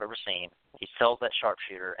beautiful things I've ever seen. He sells that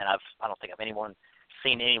sharpshooter, and I don't think I've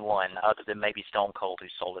seen anyone other than maybe Stone Cold who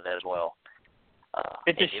sold it as well.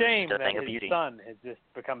 It's a shame just a that thing of his beauty. son has just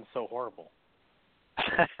become so horrible.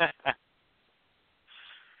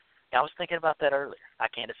 Yeah, I was thinking about that earlier. I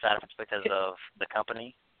can't decide if it's because of the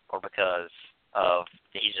company or because of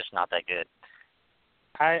he's just not that good.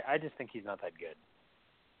 I just think he's not that good.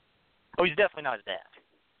 Oh, he's definitely not his dad.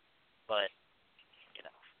 But,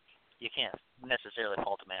 you can't necessarily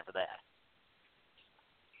fault a man for that.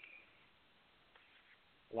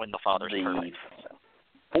 When the father's perfect.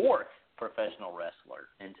 Fourth professional wrestler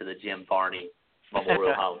into the Jim Varney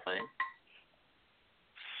Memorial Hall of Fame.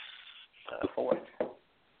 Fourth.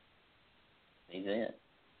 He's in.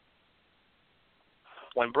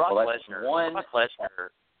 When Brock Well, Lesnar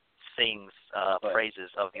sings praises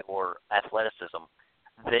of your athleticism,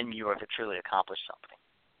 then you have truly accomplished something.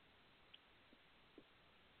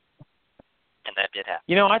 And that did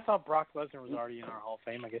happen. I thought Brock Lesnar was already in our Hall of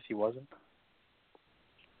Fame. I guess he wasn't.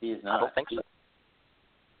 He is not. I don't think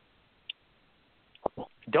so.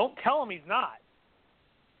 Don't tell him he's not.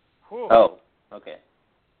 Whew. Oh, okay.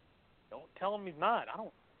 Don't tell him he's not.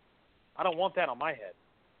 I don't want that on my head.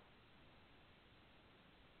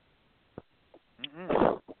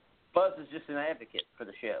 Mm-mm. Fuzzz is just an advocate for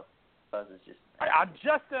the show. Fuzzz is just. I'm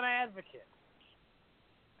just an advocate.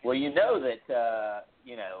 Well, you know that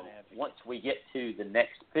once we get to the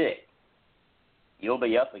next pick, you'll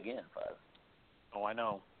be up again, Fuzzz. Oh, I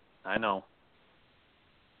know.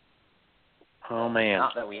 Oh, man.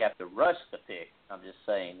 Not that we have to rush the pick. I'm just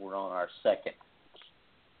saying we're on our second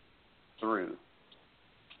through.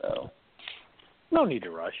 So. No need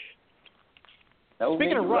to rush. No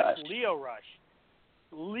Speaking need of to Rush, rush. Lio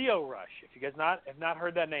Rush. If you guys have not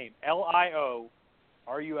heard that name, LIORUSH.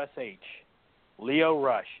 Lio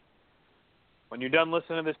Rush. When you're done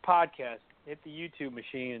listening to this podcast, hit the YouTube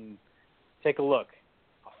machine and take a look.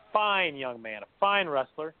 A fine young man, a fine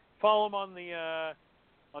wrestler. Follow him on the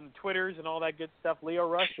Twitters and all that good stuff. Lio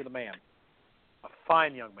Rush, you're the man. A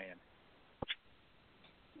fine young man.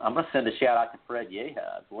 I'm going to send a shout out to Fred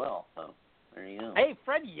Yeha as well. So there you go. Hey,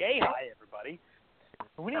 Fred Yehi, everybody.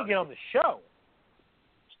 We need to get on the show.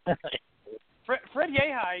 Fred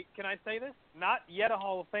Yehai, can I say this? Not yet a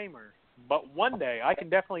Hall of Famer, but one day I can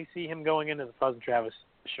definitely see him going into the Fuzzz and Travis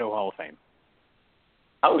Show Hall of Fame.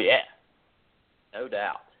 Oh, yeah. No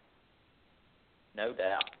doubt. No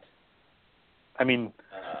doubt. I mean,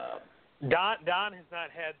 Don has not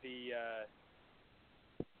had the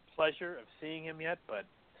pleasure of seeing him yet, but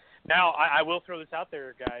now I will throw this out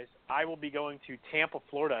there, guys. I will be going to Tampa,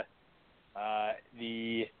 Florida,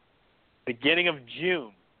 the beginning of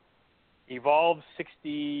June. Evolve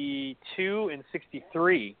 62 and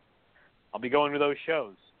 63. I'll be going to those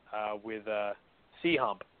shows with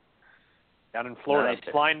C-Hump down in Florida. Nice.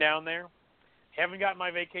 I'm flying down there. Haven't gotten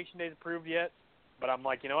my vacation days approved yet, but I'm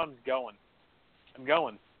like, you know what? I'm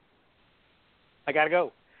going. I got to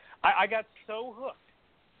go. I got so hooked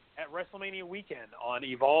at WrestleMania weekend on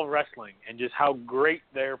Evolve Wrestling and just how great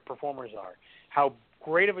their performers are, how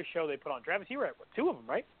great of a show they put on. Travis, you were at two of them,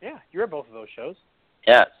 right? Yeah, you were at both of those shows.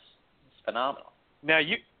 Yes. It's phenomenal. Now,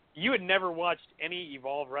 you had never watched any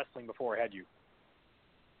Evolve Wrestling before, had you?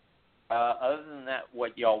 Other than that,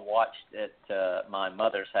 what y'all watched at my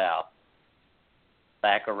mother's house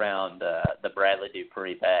back around the Bradley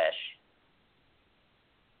Dupree Bash.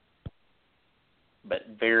 But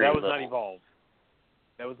very That was little. not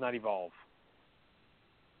Evolve.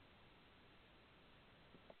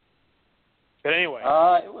 But anyway.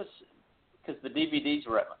 It was because the DVDs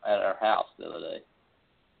were at our house the other day.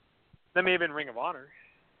 That may have been Ring of Honor.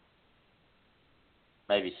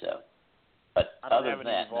 Maybe so. But I don't other have than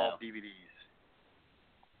any that, Evolve no.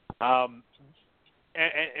 DVDs.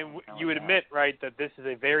 And you would admit, right, that this is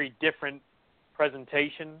a very different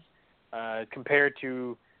presentation compared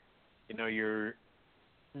to, your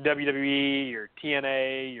WWE, your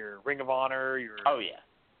TNA, your Ring of Honor, your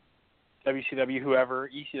WCW, whoever,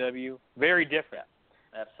 ECW. Very different.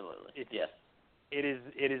 Yeah, absolutely. Yes. It is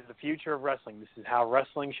the future of wrestling. This is how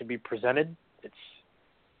wrestling should be presented.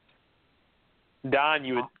 Don,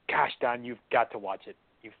 you've got to watch it.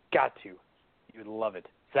 You've got to. You would love it.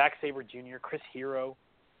 Zack Sabre Jr., Chris Hero.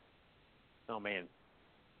 Oh, man.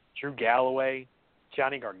 Drew Galloway,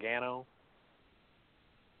 Johnny Gargano.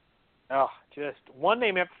 Oh, just one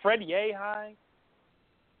name after Fred Yehai.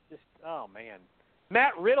 Just, oh, man.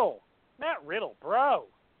 Matt Riddle, bro.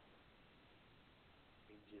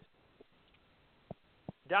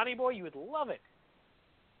 Donnie Boy, you would love it.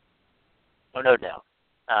 Oh, no doubt.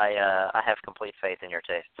 I have complete faith in your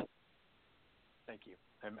taste. Thank you.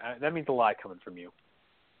 That means a lot coming from you.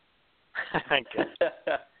 Thank you.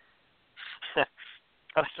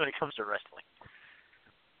 That's when it comes to wrestling.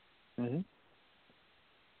 Mm-hmm.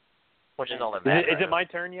 Which is all that matters. Is it my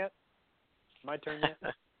turn yet?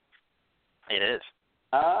 It is.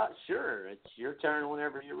 Sure. It's your turn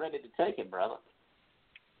whenever you're ready to take it, brother.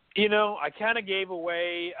 I kind of gave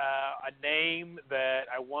away a name that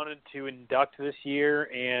I wanted to induct this year,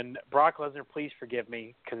 and Brock Lesnar, please forgive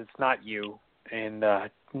me, because it's not you. And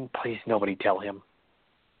please, nobody tell him.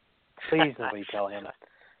 Please, nobody tell him.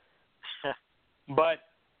 But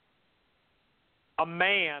a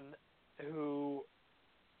man who,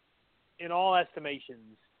 in all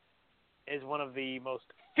estimations, is one of the most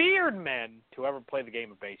feared men to ever play the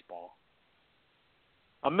game of baseball.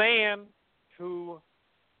 A man who,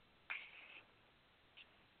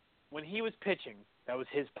 when he was pitching, that was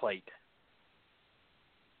his plate.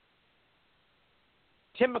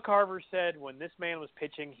 Tim McCarver said when this man was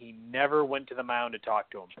pitching, he never went to the mound to talk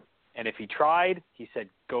to him. And if he tried, he said,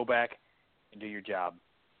 go back and do your job.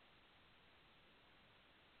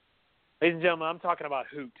 Ladies and gentlemen, I'm talking about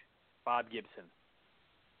Hoot, Bob Gibson.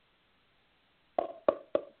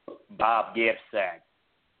 Bob Gibson.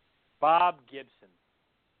 Bob Gibson.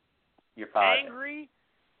 Your father. Angry,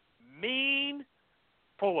 mean,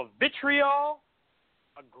 full of vitriol,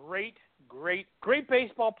 a great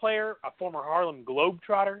baseball player, a former Harlem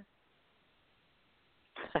Globetrotter.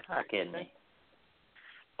 You're kidding me.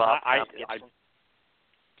 I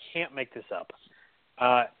can't make this up.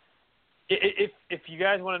 If you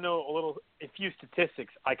guys want to know a few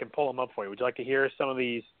statistics, I can pull them up for you. Would you like to hear some of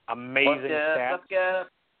these amazing stats?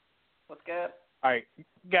 Let's go. All right,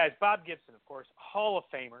 guys. Bob Gibson, of course, Hall of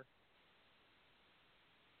Famer.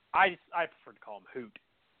 I prefer to call him Hoot,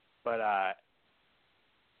 but a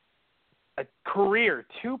career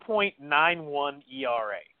 2.91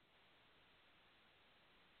 ERA.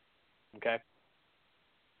 Okay.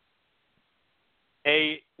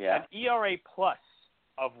 An ERA plus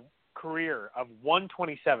of career of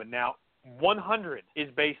 127. Now, 100 is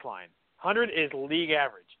baseline. 100 is league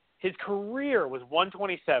average. His career was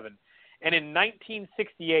 127, and in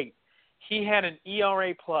 1968, he had an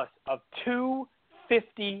ERA plus of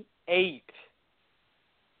 2.58.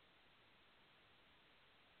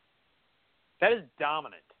 That is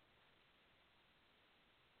dominant.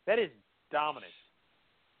 That is dominant.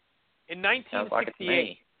 In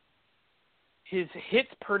 1968, his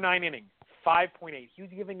hits per 9 innings, 5.8. He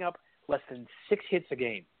was giving up less than 6 hits a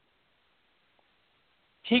game.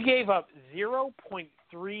 He gave up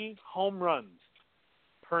 0.3 home runs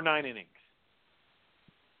per 9 innings.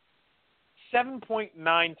 7.9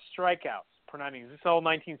 strikeouts per 9 innings. This is all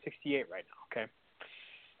 1968 right now, okay?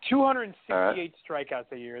 268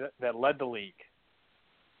 strikeouts a year that led the league.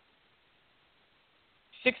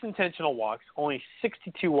 6 intentional walks, only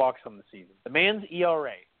 62 walks on the season. The man's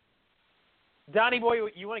ERA. Donnie Boy,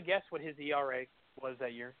 you want to guess what his ERA was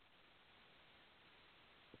that year?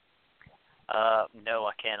 No,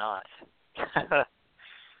 I cannot.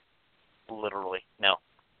 Literally, no.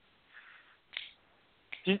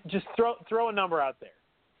 Just throw a number out there.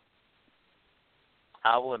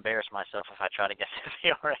 I will embarrass myself if I try to guess his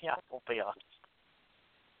ERA. I will be honest.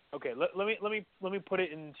 Okay, let me put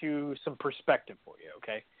it into some perspective for you.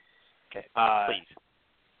 Okay. Okay. Please.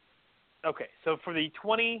 Okay, so for the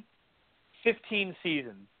 2015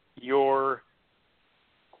 season, your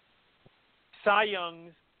Cy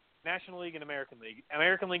Youngs, National League and American League.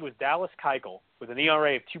 American League was Dallas Keuchel with an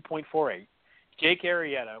ERA of 2.48. Jake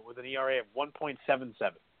Arrieta with an ERA of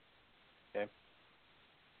 1.77. Okay.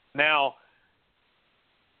 Now,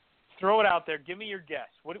 throw it out there. Give me your guess.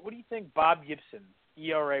 What do you think Bob Gibson's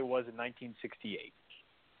ERA was in 1968?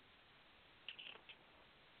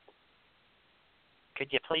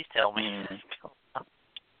 Could you please tell me?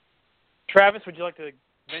 Travis, would you like to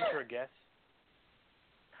venture a guess?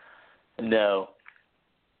 No.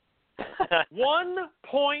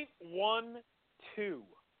 1.12.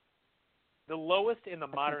 The lowest in the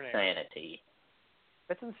modern era. Insanity.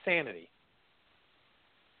 That's insanity.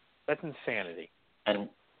 That's insanity. And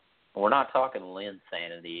we're not talking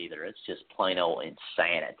Linsanity either. It's just plain old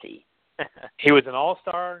insanity. He was an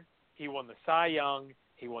all-star. He won the Cy Young.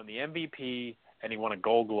 He won the MVP, and he won a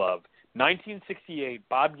Gold Glove. 1968,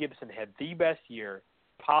 Bob Gibson had the best year,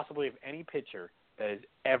 possibly of any pitcher that has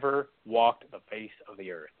ever walked the face of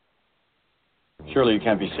the earth. Surely you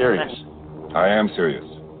can't be serious. I am serious.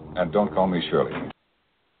 And don't call me Shirley.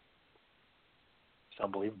 It's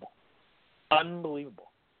unbelievable.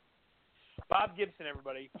 Unbelievable. Bob Gibson,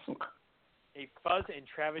 everybody. A Fuzzz and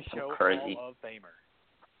Travis Show Crazy. Hall of Famer.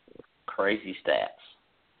 Crazy stats.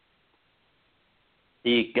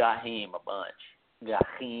 He got him a bunch. Got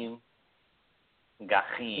him.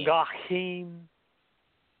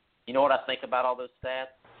 You know what I think about all those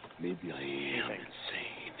stats? Maybe I am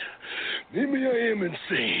insane. Maybe I am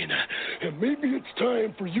insane. And maybe it's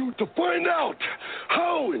time for you to find out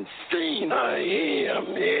how insane I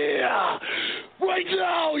am. Yeah. Right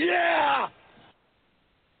now, yeah.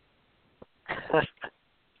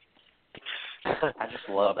 I just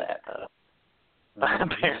love that. I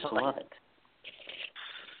just love it.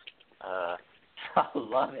 I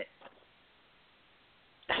love it.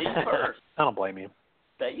 The first I don't blame you.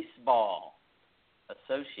 baseball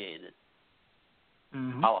associated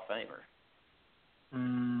Hall of Famer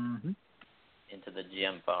into the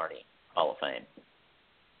Jim Varney Hall of Fame.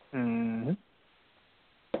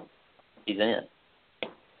 He's in.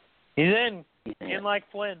 He's in. In like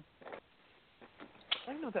Flynn.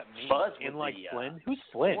 I don't know what that means. Fuzzz in with like the, Flynn? Who's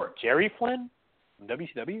Flynn? sport. Jerry Flynn? From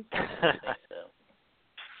WCW? I think so.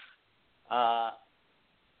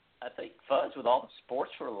 I think Fuzzz with all the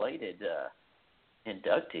sports-related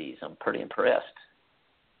inductees. I'm pretty impressed.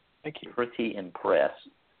 Thank you. Pretty impressed.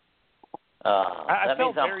 I that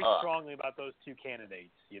felt means very I'm up. strongly about those two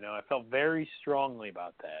candidates. You know, I felt very strongly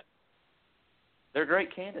about that. They're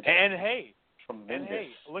great candidates. And hey, Tremendous.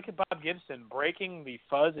 look at Bob Gibson breaking the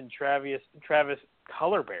Fuzzz and Travis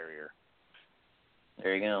color barrier.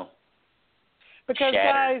 There you go. Because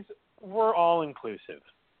Shattered. guys, we're all inclusive.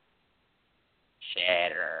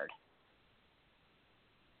 Shattered.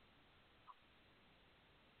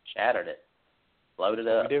 Shattered it. Blowed it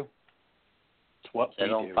up. We do. It's what Set we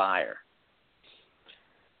it on do. fire.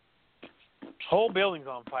 Whole building's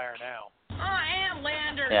on fire now.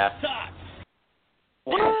 Yeah.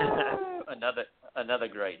 Another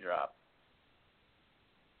great drop.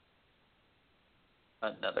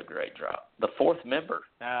 Another great drop. The fourth member.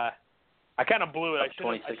 I kind of blew it. Of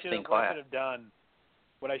 2016 class.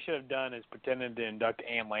 What I should have done is pretended to induct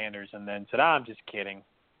Ann Landers and then said, I'm just kidding.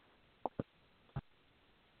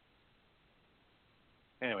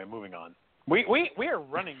 Anyway, moving on. We are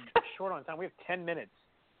running short on time. We have 10 minutes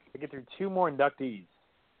to get through 2 more inductees.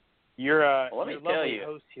 Your Well, let me your tell lovely you,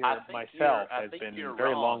 host here, I think myself, I has think been you're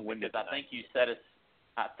very wrong long-winded because tonight.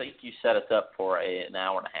 I think you set us up for an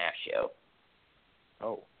hour and a half show.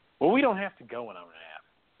 Oh. Well, we don't have to go an hour and a half,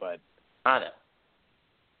 but I know.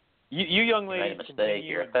 You young You made a ladies mistake.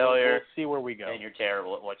 continue. You're a and failure. We'll see where we go. And you're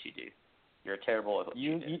terrible at what you do. You're terrible at what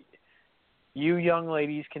you do. You young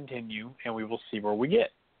ladies continue, and we will see where we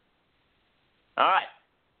get. All right.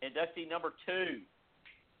 Inductee number 2.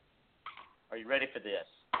 Are you ready for this?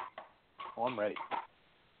 Oh, I'm ready.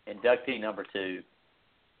 Inductee number 2.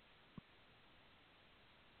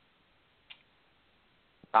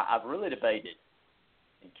 I've really debated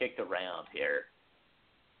and kicked around here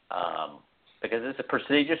because it's a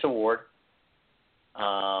prestigious award,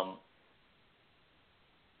 and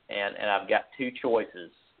I've got 2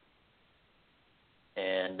 choices,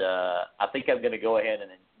 and I think I'm going to go ahead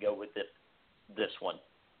and go with this one.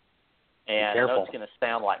 And I know it's going to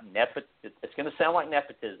sound like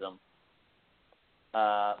nepotism,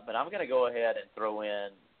 but I'm going to go ahead and throw in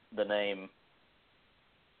the name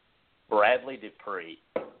Bradley Dupree,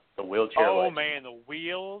 the wheelchair legend. Oh, man, the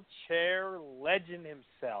wheelchair legend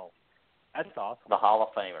himself. That's awesome. The Hall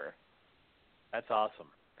of Famer. That's awesome.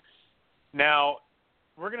 Now,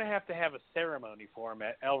 we're going to have a ceremony for him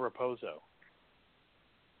at El Reposo.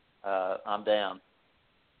 I'm down.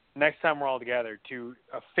 Next time we're all together to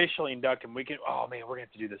officially induct him, we're going to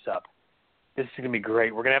have to do this up. This is going to be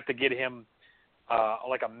great. We're going to have to get him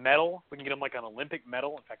like a medal. We can get him like an Olympic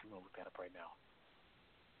medal. In fact, I'm going to look that up right now.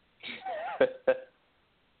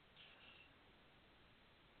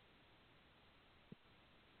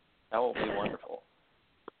 That will be wonderful.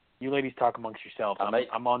 You ladies talk amongst yourselves.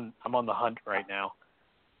 I'm on the hunt right now.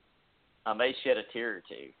 I may shed a tear or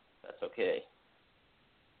two. That's okay.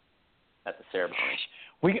 At the ceremony.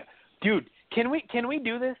 Dude, can we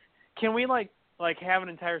do this? Can we like have an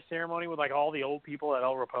entire ceremony with like all the old people at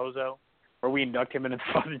El Reposo, where we induct him into the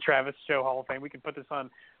Fuzzz and Travis Show Hall of Fame? We can put this on.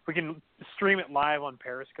 We can stream it live on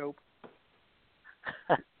Periscope.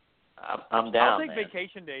 I'm down. I'll take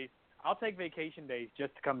vacation days. I'll take vacation days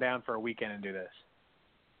just to come down for a weekend and do this.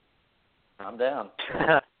 I'm down.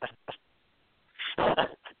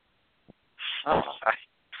 Oh, sorry.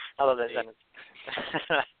 I love that sentence.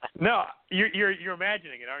 No, you're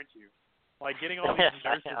imagining it, aren't you? Like getting all these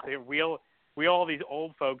nurses to wheel all these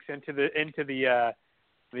old folks into the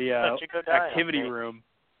activity room.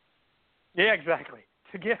 Yeah, exactly.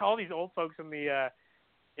 To get all these old folks in the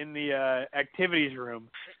activities room,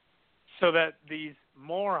 so that these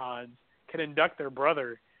morons can induct their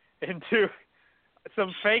brother into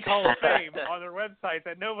some fake Hall of Fame on their website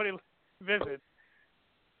that nobody visits.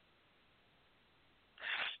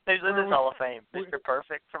 Who's in this Hall of Fame? Mr.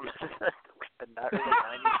 Perfect from the early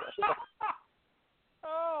 90s.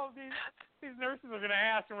 Oh, these nurses are going to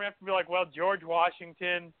ask, and we have to be like, well, George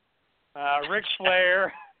Washington, Ric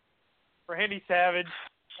Flair, Randy Savage,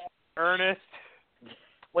 Ernest.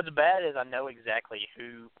 What's bad is I know exactly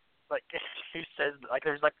who says, like,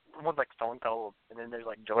 there's like one's like Stone Cold, and then there's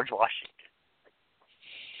like George Washington.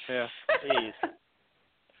 Yeah. Jeez. I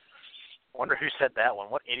wonder who said that one.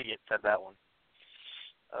 What idiot said that one?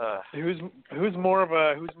 Who's more of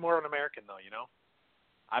an American though? You know,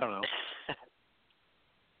 I don't know.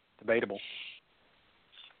 Debatable.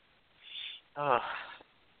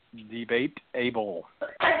 Debate-able.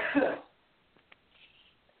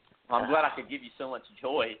 Well, I'm glad I could give you so much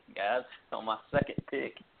joy, guys, on my second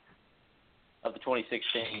pick of the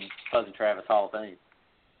 2016 Fuzzz and Travis Hall of Fame.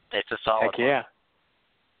 It's a solid Heck yeah.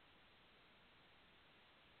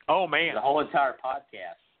 one. Oh, man. The whole entire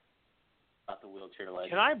podcast about the wheelchair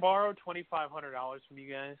legend. Can I borrow $2,500 from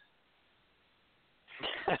you guys?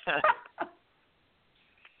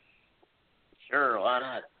 Sure, why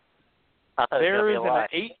not? There is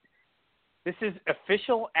This is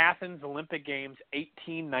official Athens Olympic Games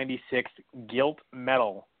 1896 gilt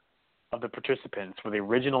medal of the participants for the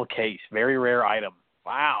original case. Very rare item.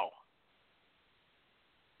 Wow.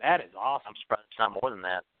 That is awesome. I'm surprised it's not more than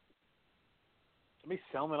that. Somebody's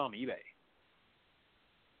selling it on eBay.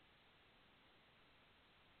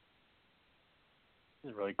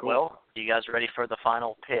 This is really cool. Well, you guys ready for the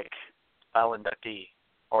final pick, final inductee?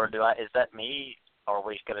 Or is that me, or are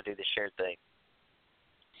we just going to do the shared thing?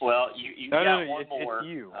 Well, you've got one more. It's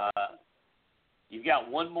you. You've got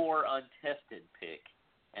one more untested pick,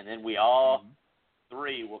 and then we all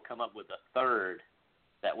three will come up with a third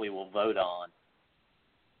that we will vote on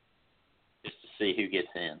just to see who gets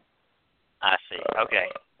in. I see. Okay.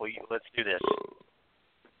 Well, let's do this.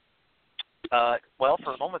 Well,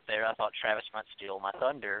 for a moment there, I thought Travis might steal my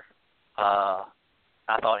thunder. I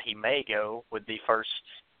thought he may go with the first.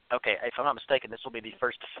 Okay, if I'm not mistaken, this will be the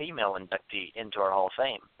first female inductee into our Hall of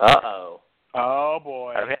Fame. Uh-oh. Oh,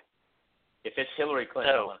 boy. Okay. If it's Hillary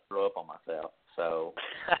Clinton, I'm going to throw up on myself. So.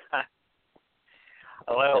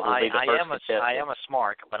 Well, I am a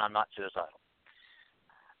smart, but I'm not suicidal.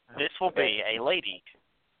 This will be a lady.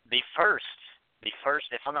 The first,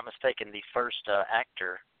 if I'm not mistaken, the first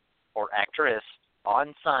actor or actress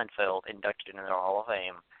on Seinfeld inducted into the Hall of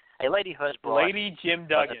Fame. A lady who has brought Lady Jim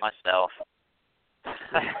Duggan. myself.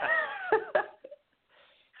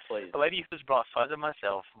 Please. A lady who's brought Fuzzz and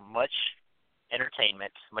myself much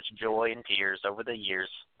entertainment, much joy and tears over the years.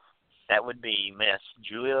 That would be Miss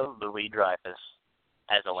Julia Louis-Dreyfus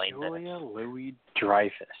as Elaine Bennett. Julia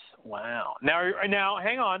Louis-Dreyfus. Wow. Now,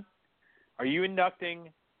 hang on. Are you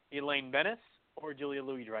inducting Elaine Bennett or Julia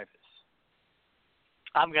Louis-Dreyfus?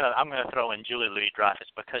 I'm gonna throw in Julia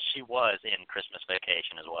Louis-Dreyfus because she was in Christmas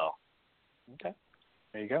Vacation as well. Okay.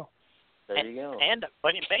 There you go. There you go. And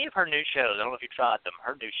many of her new shows, I don't know if you tried them,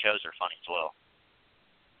 her new shows are funny as well.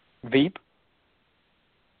 Veep?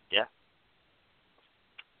 Yeah.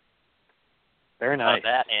 Very nice.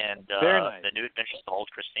 That and Very nice. The New Adventures of Old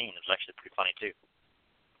Christine was actually pretty funny too.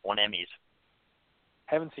 Won Emmys.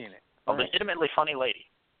 Haven't seen it. A legitimately funny lady.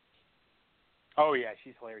 Oh, yeah,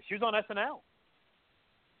 she's hilarious. She was on SNL.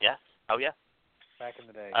 Yeah. Oh, yeah. Back in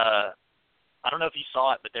the day. I don't know if you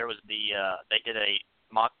saw it, but there was they did a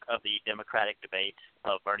mock of the Democratic debate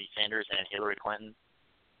of Bernie Sanders and Hillary Clinton,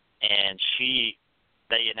 and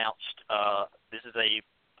they announced this is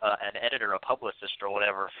an editor, a publicist or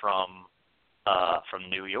whatever from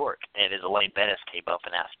New York, and his Elaine Bennett came up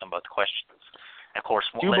and asked them both questions. And of course,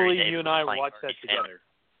 do you Larry believe David you and I was playing watched that Bernie Sanders. together?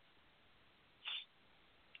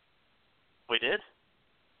 We did?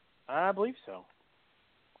 I believe so.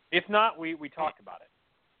 If not, we talked about it.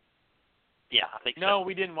 Yeah, I think so. No,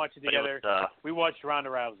 we didn't watch it But together. it was, we watched Ronda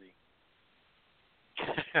Rousey.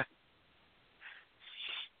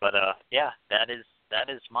 But yeah, that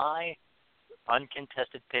is my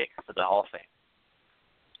uncontested pick for the Hall of Fame.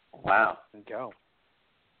 Wow. There you go.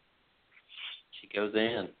 She goes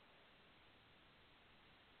in.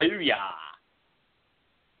 Booyah.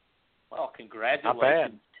 Well,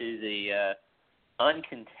 congratulations to the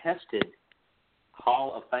uncontested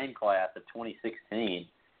Hall of Fame class of 2016.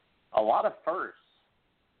 A lot of firsts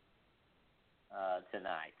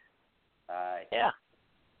tonight. Yeah.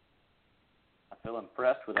 I feel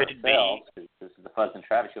impressed with Could it ourselves because this is the Fuzzz and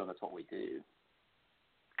Travis Show, and that's what we do.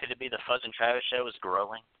 Could it be the Fuzzz and Travis Show is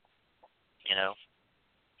growing? You know?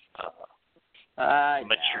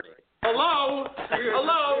 Mature. Hello?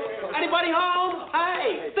 Hello? Anybody home?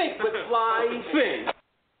 Hey, think with flying fish.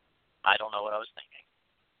 I don't know what I was thinking.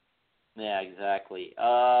 Yeah, exactly.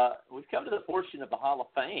 We've come to the portion of the Hall of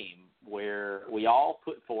Fame where we all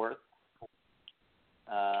put forth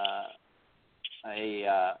a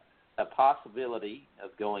possibility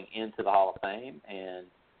of going into the Hall of Fame, and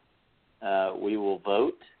we will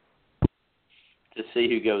vote to see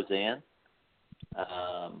who goes in.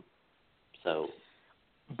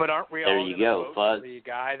 But aren't we there all you gonna go, vote Fuzzz. for the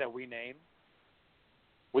guy that we name?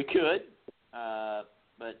 We could,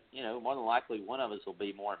 but more than likely one of us will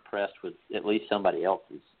be more impressed with at least somebody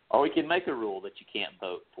else's. Or we can make a rule that you can't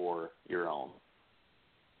vote for your own.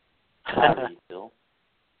 How do you feel?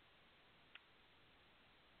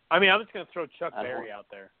 I mean, I'm just going to throw Chuck Berry out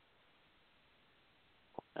there.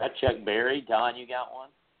 Chuck Berry. Don, you got one?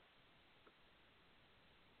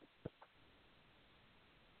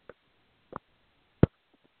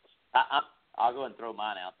 I'll go and throw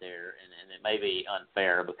mine out there, and it may be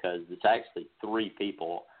unfair because it's actually three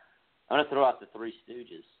people. I'm going to throw out the Three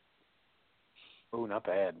Stooges. Oh, not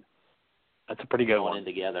bad. That's a pretty good Going one. in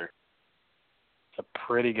together. It's a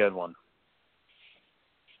pretty good one.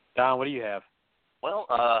 Don, what do you have? Well,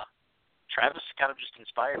 Travis kind of just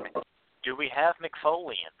inspired me. Do we have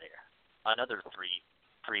McFoley in there? Another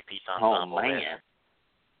three-piece ensemble. Oh, man. There.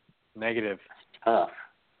 Negative. Tough.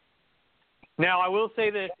 Now, I will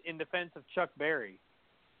say this in defense of Chuck Berry.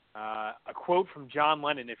 A quote from John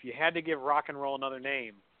Lennon, if you had to give rock and roll another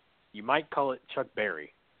name, you might call it Chuck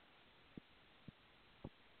Berry.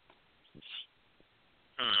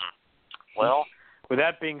 Well, with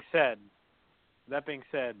that being said,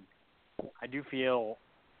 I do feel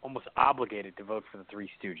almost obligated to vote for the Three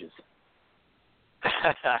Stooges.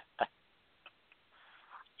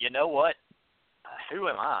 You know what? Who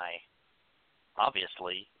am I?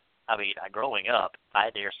 Obviously, I mean, growing up, I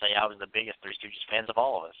dare say I was the biggest Three Stooges fans of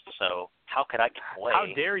all of us. So how could I complain? How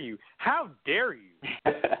dare you? How dare you?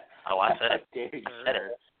 Oh, I said it. Dare you. I said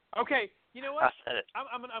it. Okay, you know what? I said it.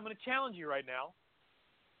 I'm going to challenge you right now.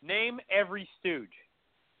 Name every Stooge.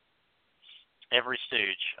 Every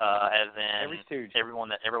Stooge, as in every Stooge. Everyone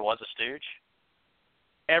that ever was a Stooge?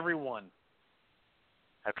 Everyone.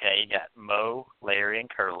 Okay, you got Moe, Larry, and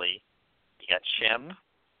Curly. You got Shemp.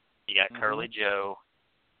 You got Curly Joe.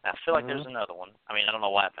 I feel like there's another one. I mean, I don't know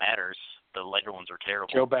why it matters. The later ones are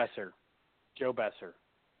terrible. Joe Besser.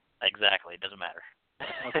 Exactly. It doesn't matter.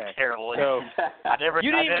 Okay. It's terrible. So I never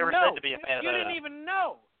you didn't even said know. to be a fan of You didn't even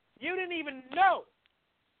know. You didn't even know.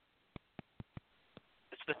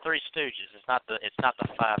 It's the Three Stooges. It's not the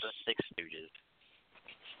 5 or 6 Stooges.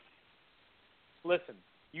 Listen,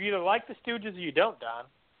 you either like the Stooges or you don't, Don.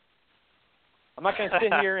 I'm not going to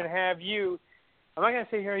sit here and have you. I'm not going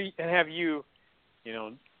to sit here and have you,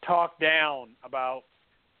 talk down about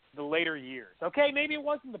the later years. Okay, maybe it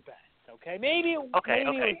wasn't the best. Okay, maybe it was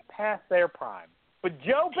past their prime. But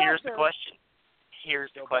Joe Besser. Here's the question.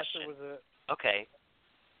 Here's the question. Okay.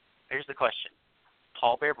 Here's the question.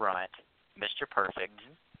 Paul Bear Bryant, Mr. Perfect,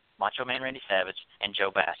 Macho Man Randy Savage, and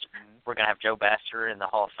Joe Basser. We're going to have Joe Basser in the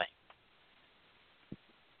Hall of Fame.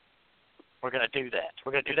 We're going to do that.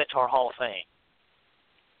 We're going to do that to our Hall of Fame.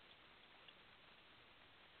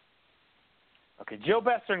 Okay, Joe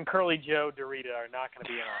Besser and Curly Joe Dorita are not going to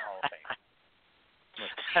be in our Hall of Fame.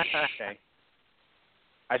 Okay.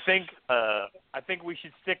 I think we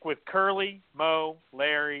should stick with Curly, Mo,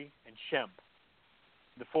 Larry, and Shemp.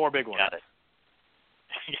 The 4 big ones. Got it.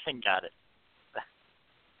 Got it.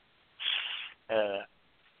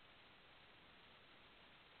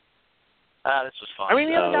 This was fun. I mean,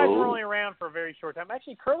 the other guys were only around for a very short time.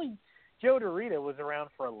 Actually, Curly Joe Dorita was around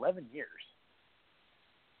for 11 years.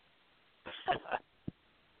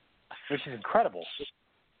 Which is incredible.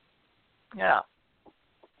 Yeah.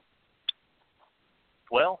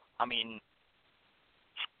 Well, I mean,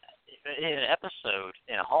 in an episode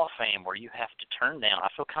in a Hall of Fame where you have to turn down, I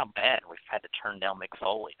feel kind of bad we've had to turn down Mick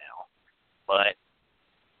Foley now. But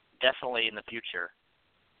definitely in the future.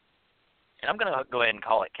 And I'm going to go ahead and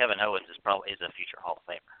call it Kevin Owens is a future Hall of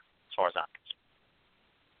Famer, as far as I'm concerned.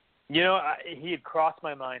 He had crossed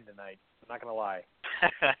my mind tonight. I'm not going to lie.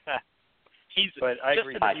 But I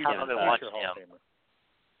agree. By the time I watch him,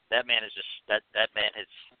 that man is just that man has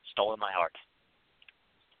stolen my heart.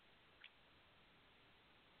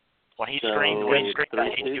 When he screamed I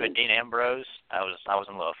hate you at Dean Ambrose, I was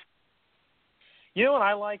in love. You know what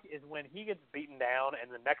I like is when he gets beaten down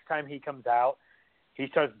and the next time he comes out, he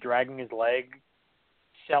starts dragging his leg,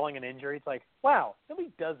 selling an injury. It's like, wow, nobody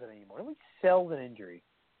does it anymore. Nobody sells an injury.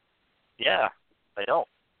 Yeah, they don't.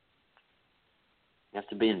 You have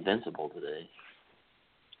to be invincible today.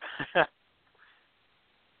 Gosh,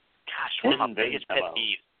 one of my biggest pet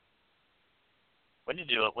peeves. We need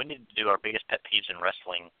to do our biggest pet peeves in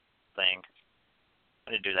wrestling thing.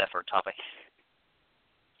 I need to do that for a topic.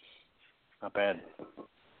 Not bad.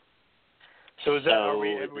 So is that are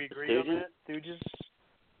we agreed on that, Stooges?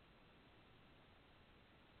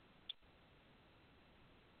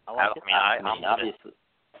 I mean, obviously.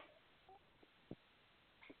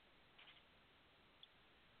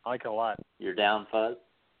 I like it a lot. You're down, Fuzz?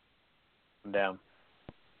 I'm down.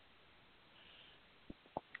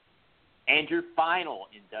 And your final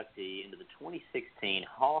inductee into the 2016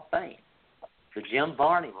 Hall of Fame, the Jim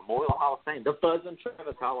Varney Memorial Hall of Fame, the Fuzzz and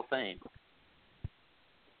Travis Hall of Fame,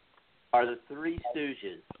 are the Three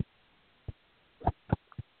Stooges.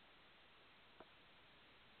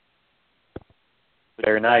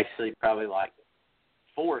 Very nice. Actually, probably like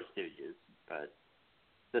 4 Stooges, but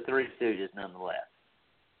the Three Stooges nonetheless.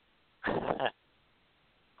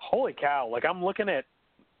 Holy cow! Like I'm looking at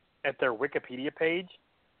their Wikipedia page.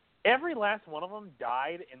 Every last one of them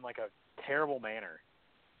died in like a terrible manner.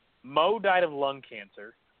 Mo died of lung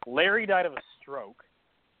cancer. Larry died of a stroke.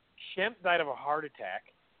 Shemp died of a heart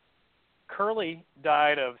attack. Curly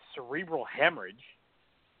died of cerebral hemorrhage.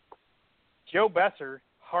 Joe Besser,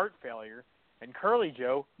 heart failure. And Curly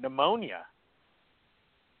Joe, pneumonia.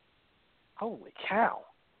 Holy cow.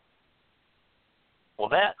 Well,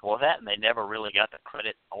 that, and they never really got the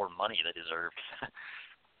credit or money they deserved.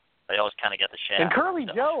 They always kind of got the shaft. And Curly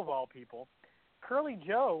Joe, of all people, Curly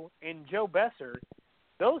Joe and Joe Besser,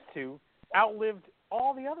 those two outlived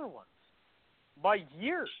all the other ones by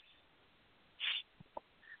years.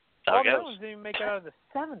 All the other ones didn't even make it out of the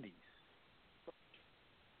 70s.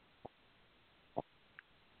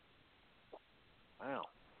 Wow.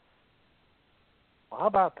 Well, how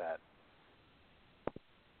about that?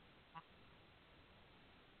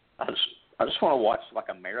 I just want to watch like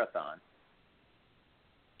a marathon.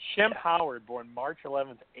 Shemp Howard, born March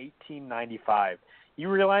 11th, 1895. You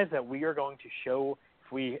realize that we are going to show,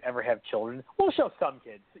 if we ever have children, we'll show some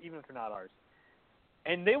kids, even if they're not ours.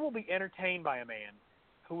 And they will be entertained by a man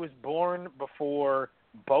who was born before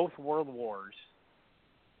both world wars,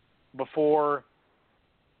 before,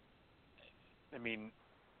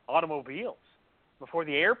 automobiles, before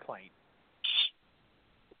the airplane.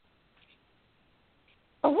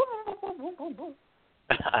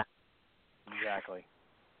 Exactly.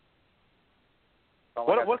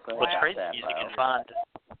 What's crazy is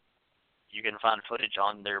you can find footage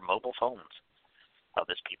on their mobile phones of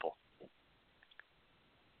this people.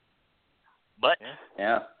 But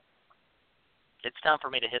Yeah. it's time for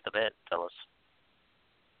me to hit the bed, fellas.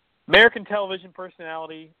 American television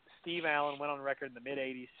personality Steve Allen went on record in the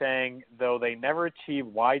mid-'80s saying, though they never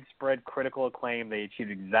achieved widespread critical acclaim, they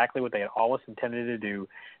achieved exactly what they had always intended to do.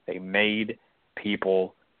 They made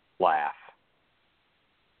people laugh.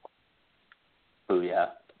 Oh,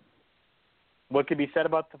 yeah. What could be said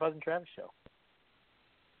about the Fuzzz and Travis show?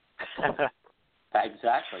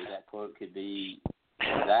 Exactly. That quote could be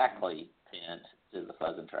exactly pinned to the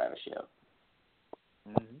Fuzzz and Travis show.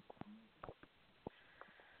 Mm-hmm.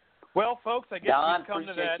 Well, folks, I guess Don, we've come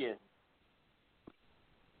to appreciate that you.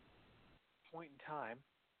 point in time.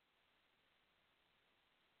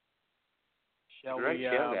 Shall Great we?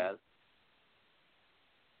 show, guys.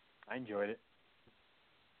 I enjoyed it.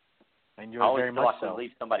 I I enjoyed it always very feel much like we so.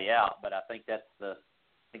 leave somebody out, but I think that's the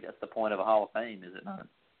point of a Hall of Fame, is it not?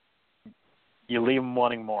 You leave them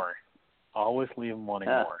wanting more. Always leave them wanting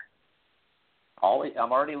more. Always.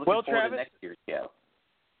 I'm already looking forward Travis, to next year's show.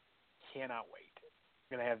 Cannot wait.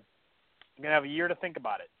 I'm gonna have a year to think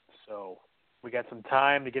about it. So we got some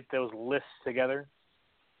time to get those lists together.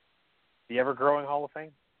 The ever-growing Hall of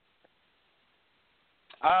Fame.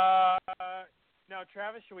 Now,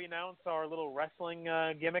 Travis, should we announce our little wrestling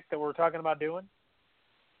gimmick that we're talking about doing?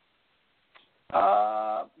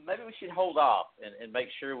 Maybe we should hold off and make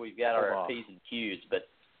sure we've got our P's and Q's. But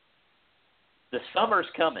the summer's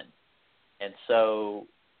coming, and so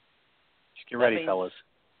just get ready, fellas.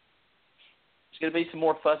 There's going to be some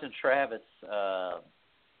more Fuzzz and Travis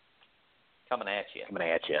coming at you.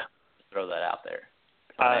 Just throw that out there.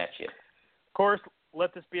 Coming at you. Of course,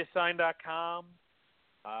 LetThisBeASign.com.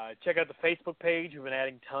 Check out the Facebook page. We've been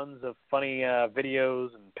adding tons of funny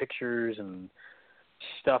videos and pictures and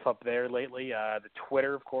stuff up there lately. The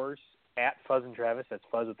Twitter, of course, at Fuzzz and Travis. That's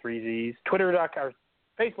Fuzzz with 3 Z's.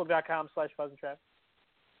 Facebook.com/Fuzzz and Travis.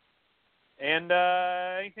 And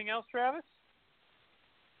anything else, Travis?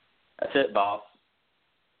 That's it, boss.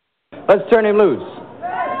 Let's turn him loose.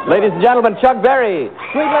 Ladies and gentlemen, Chuck Berry,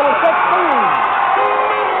 Sweet Little 16.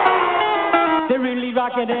 They're really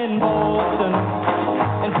rocking in Boston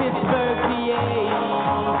and Pittsburgh,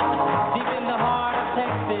 PA, deep in the heart of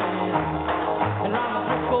Texas and around the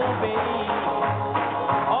Frisco Bay,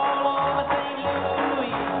 all over St.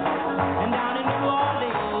 Louis and down in New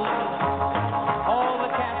Orleans. All the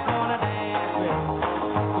cats wanna dance with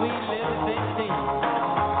Sweet Little 16.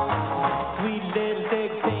 Sweet Little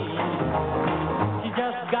 16. She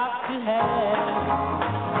just got to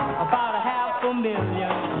have about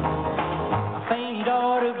 $500,000 famed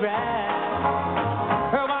autograph.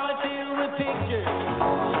 Her wallet filled with pictures.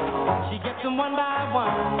 She gets them one by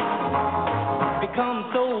one. Becomes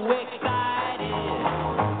so excited.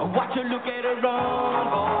 Watch her look at her run,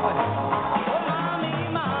 boy. Oh, mommy,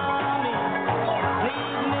 mommy,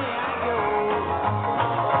 please may I go?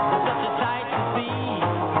 It's such a sight to see.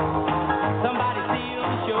 Somebody steal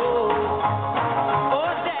the show.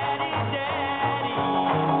 Oh, daddy, daddy,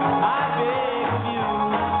 I beg of you.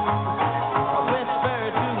 Whisper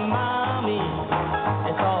to mommy,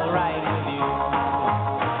 it's all right with you.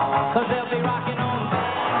 'Cause they'll be rocking on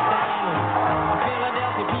Bandstand,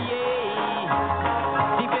 Philadelphia, PA,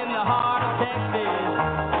 deep in the heart of Texas,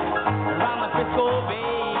 around the Frisco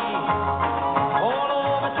Bay, all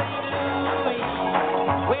over St. Louis,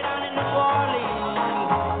 way down in New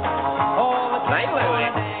Orleans. All the cats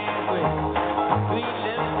wanna dance with Sweet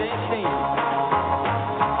Little 16.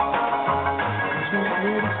 Sweet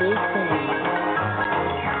Little 16.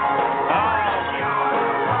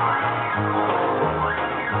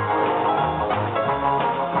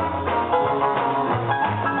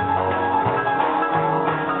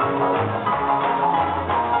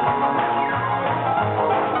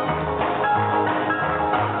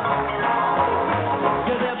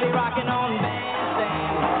 Cause they'll be rocking on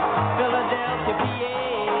Bandstand, Philadelphia, PA,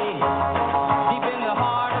 deep in the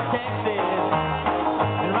heart of Texas,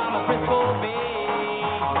 and around the Frisco Bay,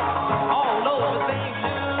 all over St.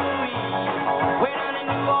 Louis, way down in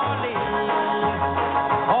New Orleans.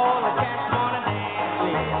 All the cats wanna dance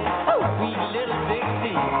with Sweet Little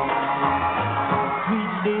 16.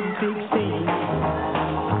 Sweet Little 16.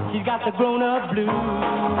 She's got the grown-up blues,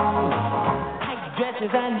 tight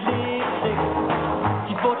dresses and lipstick.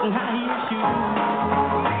 She's sporting high-heel shoes.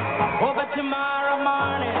 Oh, but tomorrow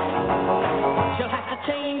morning she'll have to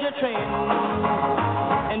change her trim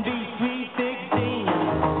and be Sweet 16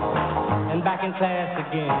 and back in class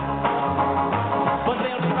again. But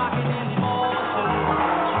they'll be rocking in Boston,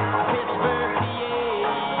 Pittsburgh, PA,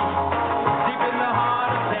 deep in the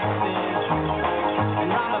heart of Texas, and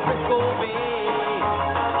round the Frisco Bay.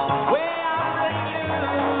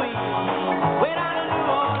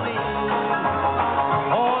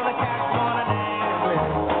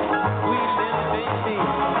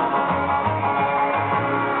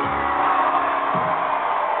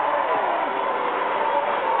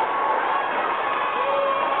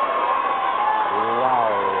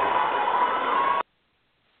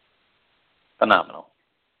 Phenomenal.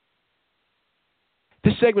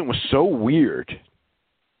 This segment was so weird